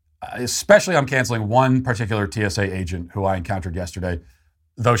 Especially I'm canceling one particular TSA agent who I encountered yesterday,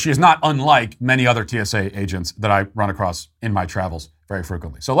 though she is not unlike many other TSA agents that I run across in my travels very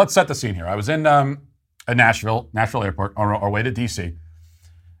frequently. So let's set the scene here. I was in Nashville Airport on our way to DC.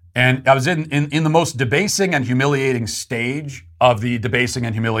 And I was in the most debasing and humiliating stage of the debasing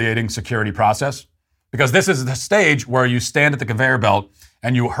and humiliating security process. Because this is the stage where you stand at the conveyor belt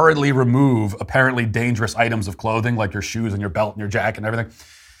and you hurriedly remove apparently dangerous items of clothing like your shoes and your belt and your jacket and everything.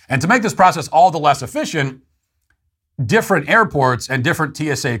 And to make this process all the less efficient, different airports and different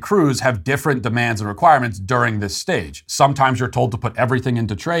TSA crews have different demands and requirements during this stage. Sometimes you're told to put everything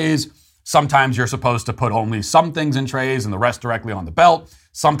into trays. Sometimes you're supposed to put only some things in trays and the rest directly on the belt.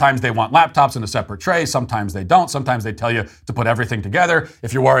 Sometimes they want laptops in a separate tray. Sometimes they don't. Sometimes they tell you to put everything together.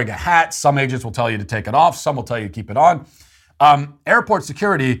 If you're wearing a hat, some agents will tell you to take it off. Some will tell you to keep it on. Airport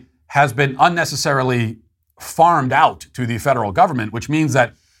security has been unnecessarily farmed out to the federal government, which means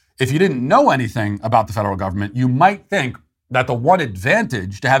that if you didn't know anything about the federal government, you might think that the one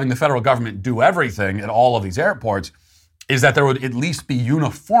advantage to having the federal government do everything at all of these airports is that there would at least be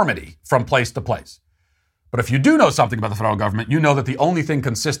uniformity from place to place. But if you do know something about the federal government, you know that the only thing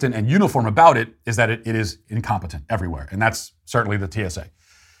consistent and uniform about it is that it is incompetent everywhere. And that's certainly the TSA.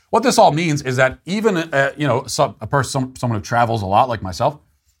 What this all means is that even someone who travels a lot like myself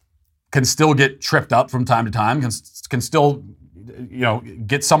can still get tripped up from time to time, can still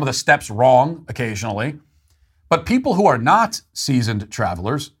get some of the steps wrong occasionally. But people who are not seasoned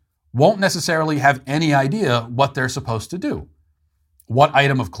travelers won't necessarily have any idea what they're supposed to do. What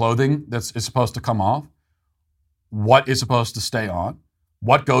item of clothing is supposed to come off, what is supposed to stay on,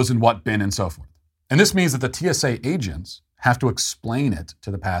 what goes in what bin, and so forth. And this means that the TSA agents have to explain it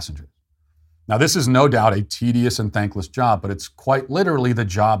to the passengers. Now, this is no doubt a tedious and thankless job, but it's quite literally the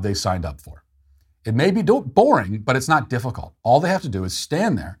job they signed up for. It may be boring, but it's not difficult. All they have to do is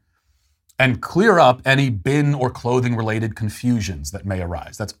stand there and clear up any bin or clothing-related confusions that may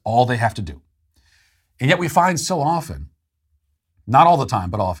arise. That's all they have to do. And yet we find so often, not all the time,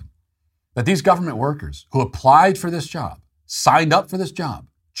 but often, that these government workers who applied for this job, signed up for this job,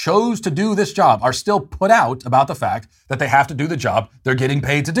 chose to do this job, are still put out about the fact that they have to do the job they're getting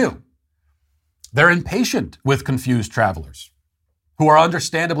paid to do. They're impatient with confused travelers who are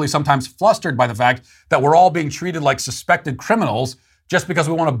understandably sometimes flustered by the fact that we're all being treated like suspected criminals just because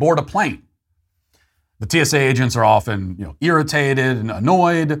we want to board a plane. The TSA agents are often, irritated and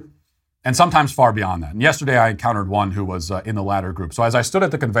annoyed, and sometimes far beyond that. And yesterday I encountered one who was in the latter group. So as I stood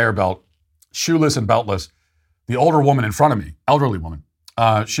at the conveyor belt, shoeless and beltless, the older woman in front of me, elderly woman,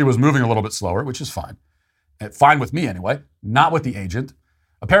 she was moving a little bit slower, which is fine. Fine with me anyway, not with the agent.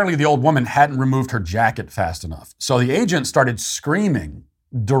 Apparently the old woman hadn't removed her jacket fast enough. So the agent started screaming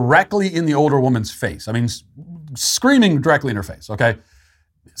directly in the older woman's face. I mean, screaming directly in her face, okay?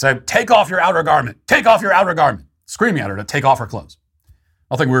 Said, take off your outer garment. Take off your outer garment. Screaming at her to take off her clothes.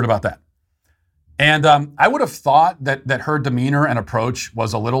 Nothing weird about that. And I would have thought that her demeanor and approach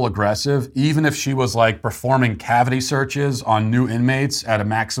was a little aggressive, even if she was like performing cavity searches on new inmates at a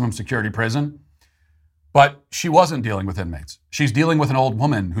maximum security prison. But she wasn't dealing with inmates. She's dealing with an old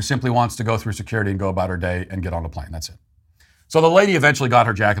woman who simply wants to go through security and go about her day and get on a plane. That's it. So the lady eventually got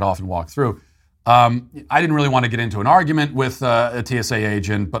her jacket off and walked through. I didn't really want to get into an argument with a TSA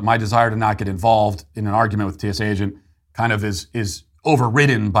agent, but my desire to not get involved in an argument with a TSA agent kind of is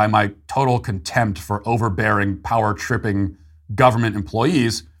overridden by my total contempt for overbearing, power-tripping government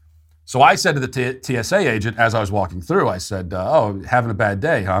employees. So I said to the TSA agent as I was walking through, I said, oh, having a bad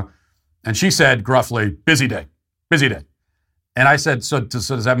day, huh? And she said gruffly, busy day. And I said, so does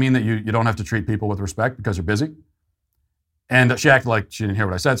that mean that you don't have to treat people with respect because you're busy? And she acted like she didn't hear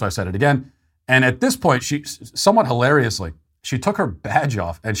what I said, so I said it again. And at this point, she, somewhat hilariously, she took her badge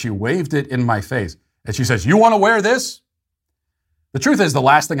off and she waved it in my face. And she says, you want to wear this? The truth is, the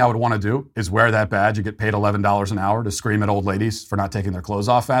last thing I would want to do is wear that badge and get paid $11 an hour to scream at old ladies for not taking their clothes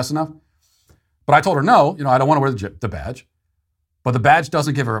off fast enough. But I told her, no, I don't want to wear the badge. But the badge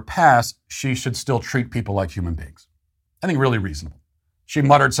doesn't give her a pass. She should still treat people like human beings. I think really reasonable. She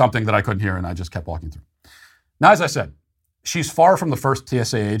muttered something that I couldn't hear, and I just kept walking through. Now, as I said, she's far from the first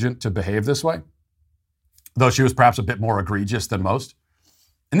TSA agent to behave this way, though she was perhaps a bit more egregious than most.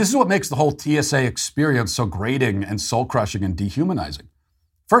 And this is what makes the whole TSA experience so grating and soul-crushing and dehumanizing.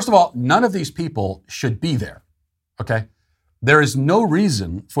 First of all, none of these people should be there, okay? There is no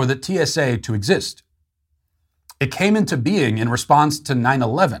reason for the TSA to exist. It came into being in response to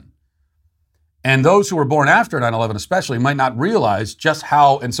 9/11. And those who were born after 9/11 especially might not realize just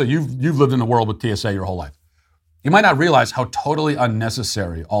how, and so you've lived in a world with TSA your whole life. You might not realize how totally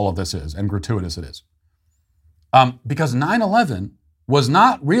unnecessary all of this is and gratuitous it is. Because 9/11 was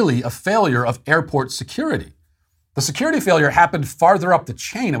not really a failure of airport security. The security failure happened farther up the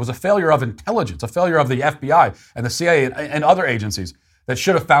chain. It was a failure of intelligence, a failure of the FBI and the CIA and other agencies that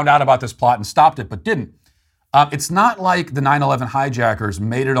should have found out about this plot and stopped it, but didn't. It's not like the 9/11 hijackers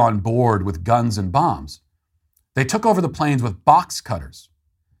made it on board with guns and bombs. They took over the planes with box cutters.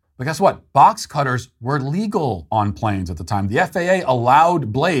 But guess what? Box cutters were legal on planes at the time. The FAA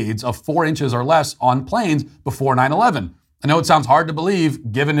allowed blades of 4 inches or less on planes before 9/11. I know it sounds hard to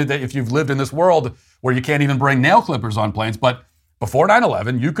believe, given that if you've lived in this world where you can't even bring nail clippers on planes, but before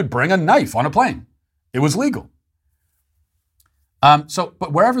 9/11, you could bring a knife on a plane. It was legal.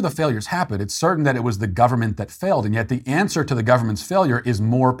 But wherever the failures happened, it's certain that it was the government that failed, and yet the answer to the government's failure is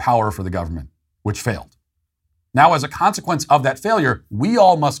more power for the government, which failed. Now, as a consequence of that failure, we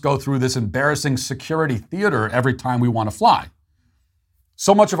all must go through this embarrassing security theater every time we want to fly.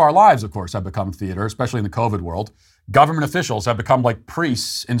 So much of our lives, of course, have become theater, especially in the COVID world. Government officials have become like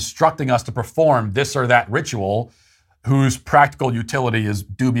priests instructing us to perform this or that ritual whose practical utility is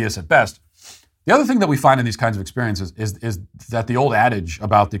dubious at best. The other thing that we find in these kinds of experiences is that the old adage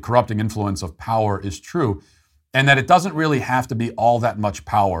about the corrupting influence of power is true, and that it doesn't really have to be all that much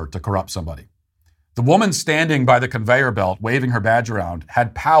power to corrupt somebody. The woman standing by the conveyor belt, waving her badge around,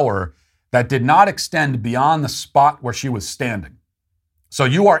 had power that did not extend beyond the spot where she was standing. So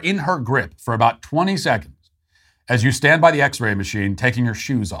you are in her grip for about 20 seconds as you stand by the x-ray machine taking your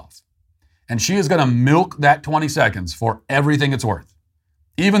shoes off. And she is going to milk that 20 seconds for everything it's worth.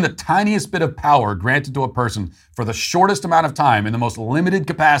 Even the tiniest bit of power granted to a person for the shortest amount of time in the most limited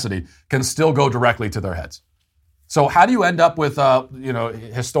capacity can still go directly to their heads. So how do you end up with,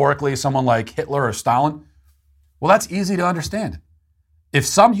 historically someone like Hitler or Stalin? Well, that's easy to understand. If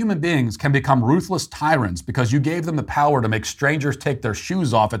some human beings can become ruthless tyrants because you gave them the power to make strangers take their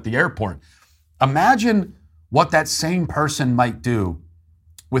shoes off at the airport, imagine what that same person might do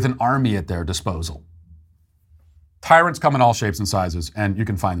with an army at their disposal. Tyrants come in all shapes and sizes, and you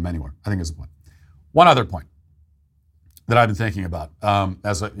can find them anywhere, I think is the point. One other point that I've been thinking about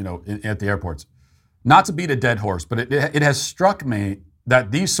at the airports. Not to beat a dead horse, but it has struck me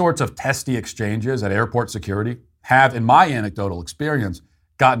that these sorts of testy exchanges at airport security have, in my anecdotal experience,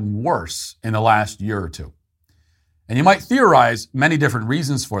 gotten worse in the last year or two. And you might theorize many different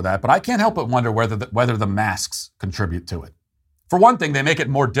reasons for that, but I can't help but wonder whether the masks contribute to it. For one thing, they make it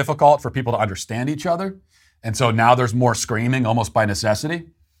more difficult for people to understand each other. And so now there's more screaming almost by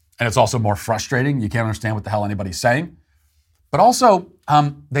necessity. And it's also more frustrating. You can't understand what the hell anybody's saying. But also,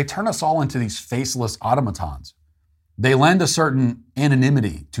 they turn us all into these faceless automatons. They lend a certain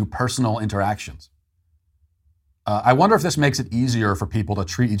anonymity to personal interactions. I wonder if this makes it easier for people to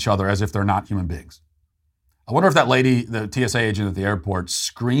treat each other as if they're not human beings. I wonder if that lady, the TSA agent at the airport,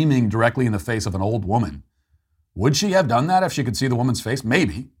 screaming directly in the face of an old woman, would she have done that if she could see the woman's face?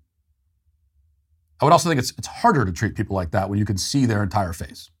 Maybe. I would also think it's harder to treat people like that when you can see their entire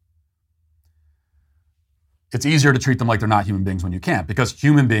face. It's easier to treat them like they're not human beings when you can't, because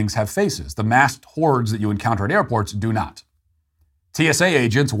human beings have faces. The masked hordes that you encounter at airports do not. TSA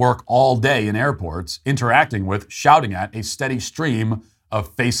agents work all day in airports, interacting with, shouting at a steady stream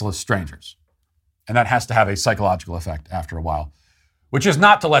of faceless strangers. And that has to have a psychological effect after a while, which is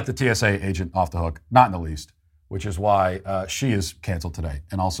not to let the TSA agent off the hook, not in the least, which is why she is canceled today.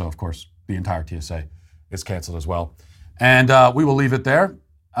 And also, of course, the entire TSA is canceled as well. And we will leave it there.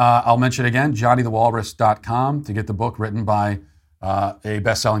 I'll mention again, johnnythewalrus.com to get the book written by a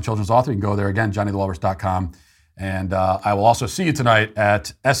best-selling children's author. You can go there again, johnnythewalrus.com. And I will also see you tonight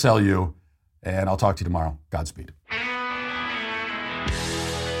at SLU, and I'll talk to you tomorrow. Godspeed.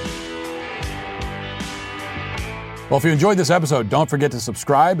 Well, if you enjoyed this episode, don't forget to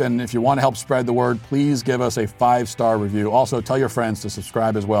subscribe. And if you want to help spread the word, please give us a 5-star review. Also, tell your friends to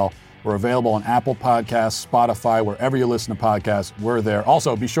subscribe as well. We're available on Apple Podcasts, Spotify, wherever you listen to podcasts, we're there.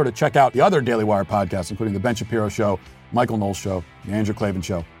 Also, be sure to check out the other Daily Wire podcasts, including The Ben Shapiro Show, Michael Knowles Show, The Andrew Klavan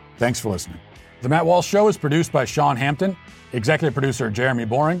Show. Thanks for listening. The Matt Walsh Show is produced by Sean Hampton, executive producer Jeremy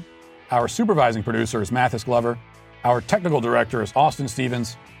Boring. Our supervising producer is Mathis Glover. Our technical director is Austin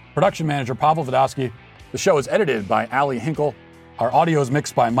Stevens. Production manager Pavel Vodowski. The show is edited by Ali Hinkle. Our audio is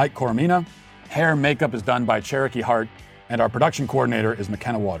mixed by Mike Coromina. Hair and makeup is done by Cherokee Hart. And our production coordinator is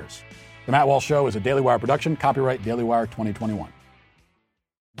McKenna Waters. The Matt Walsh Show is a Daily Wire production. Copyright Daily Wire 2021.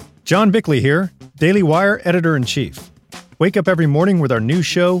 John Bickley here, Daily Wire Editor-in-Chief. Wake up every morning with our new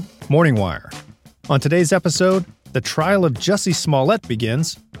show, Morning Wire. On today's episode, the trial of Jussie Smollett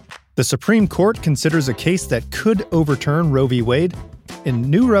begins, the Supreme Court considers a case that could overturn Roe v. Wade, and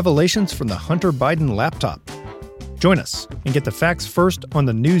new revelations from the Hunter Biden laptop. Join us and get the facts first on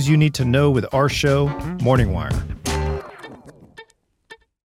the news you need to know with our show, Morning Wire.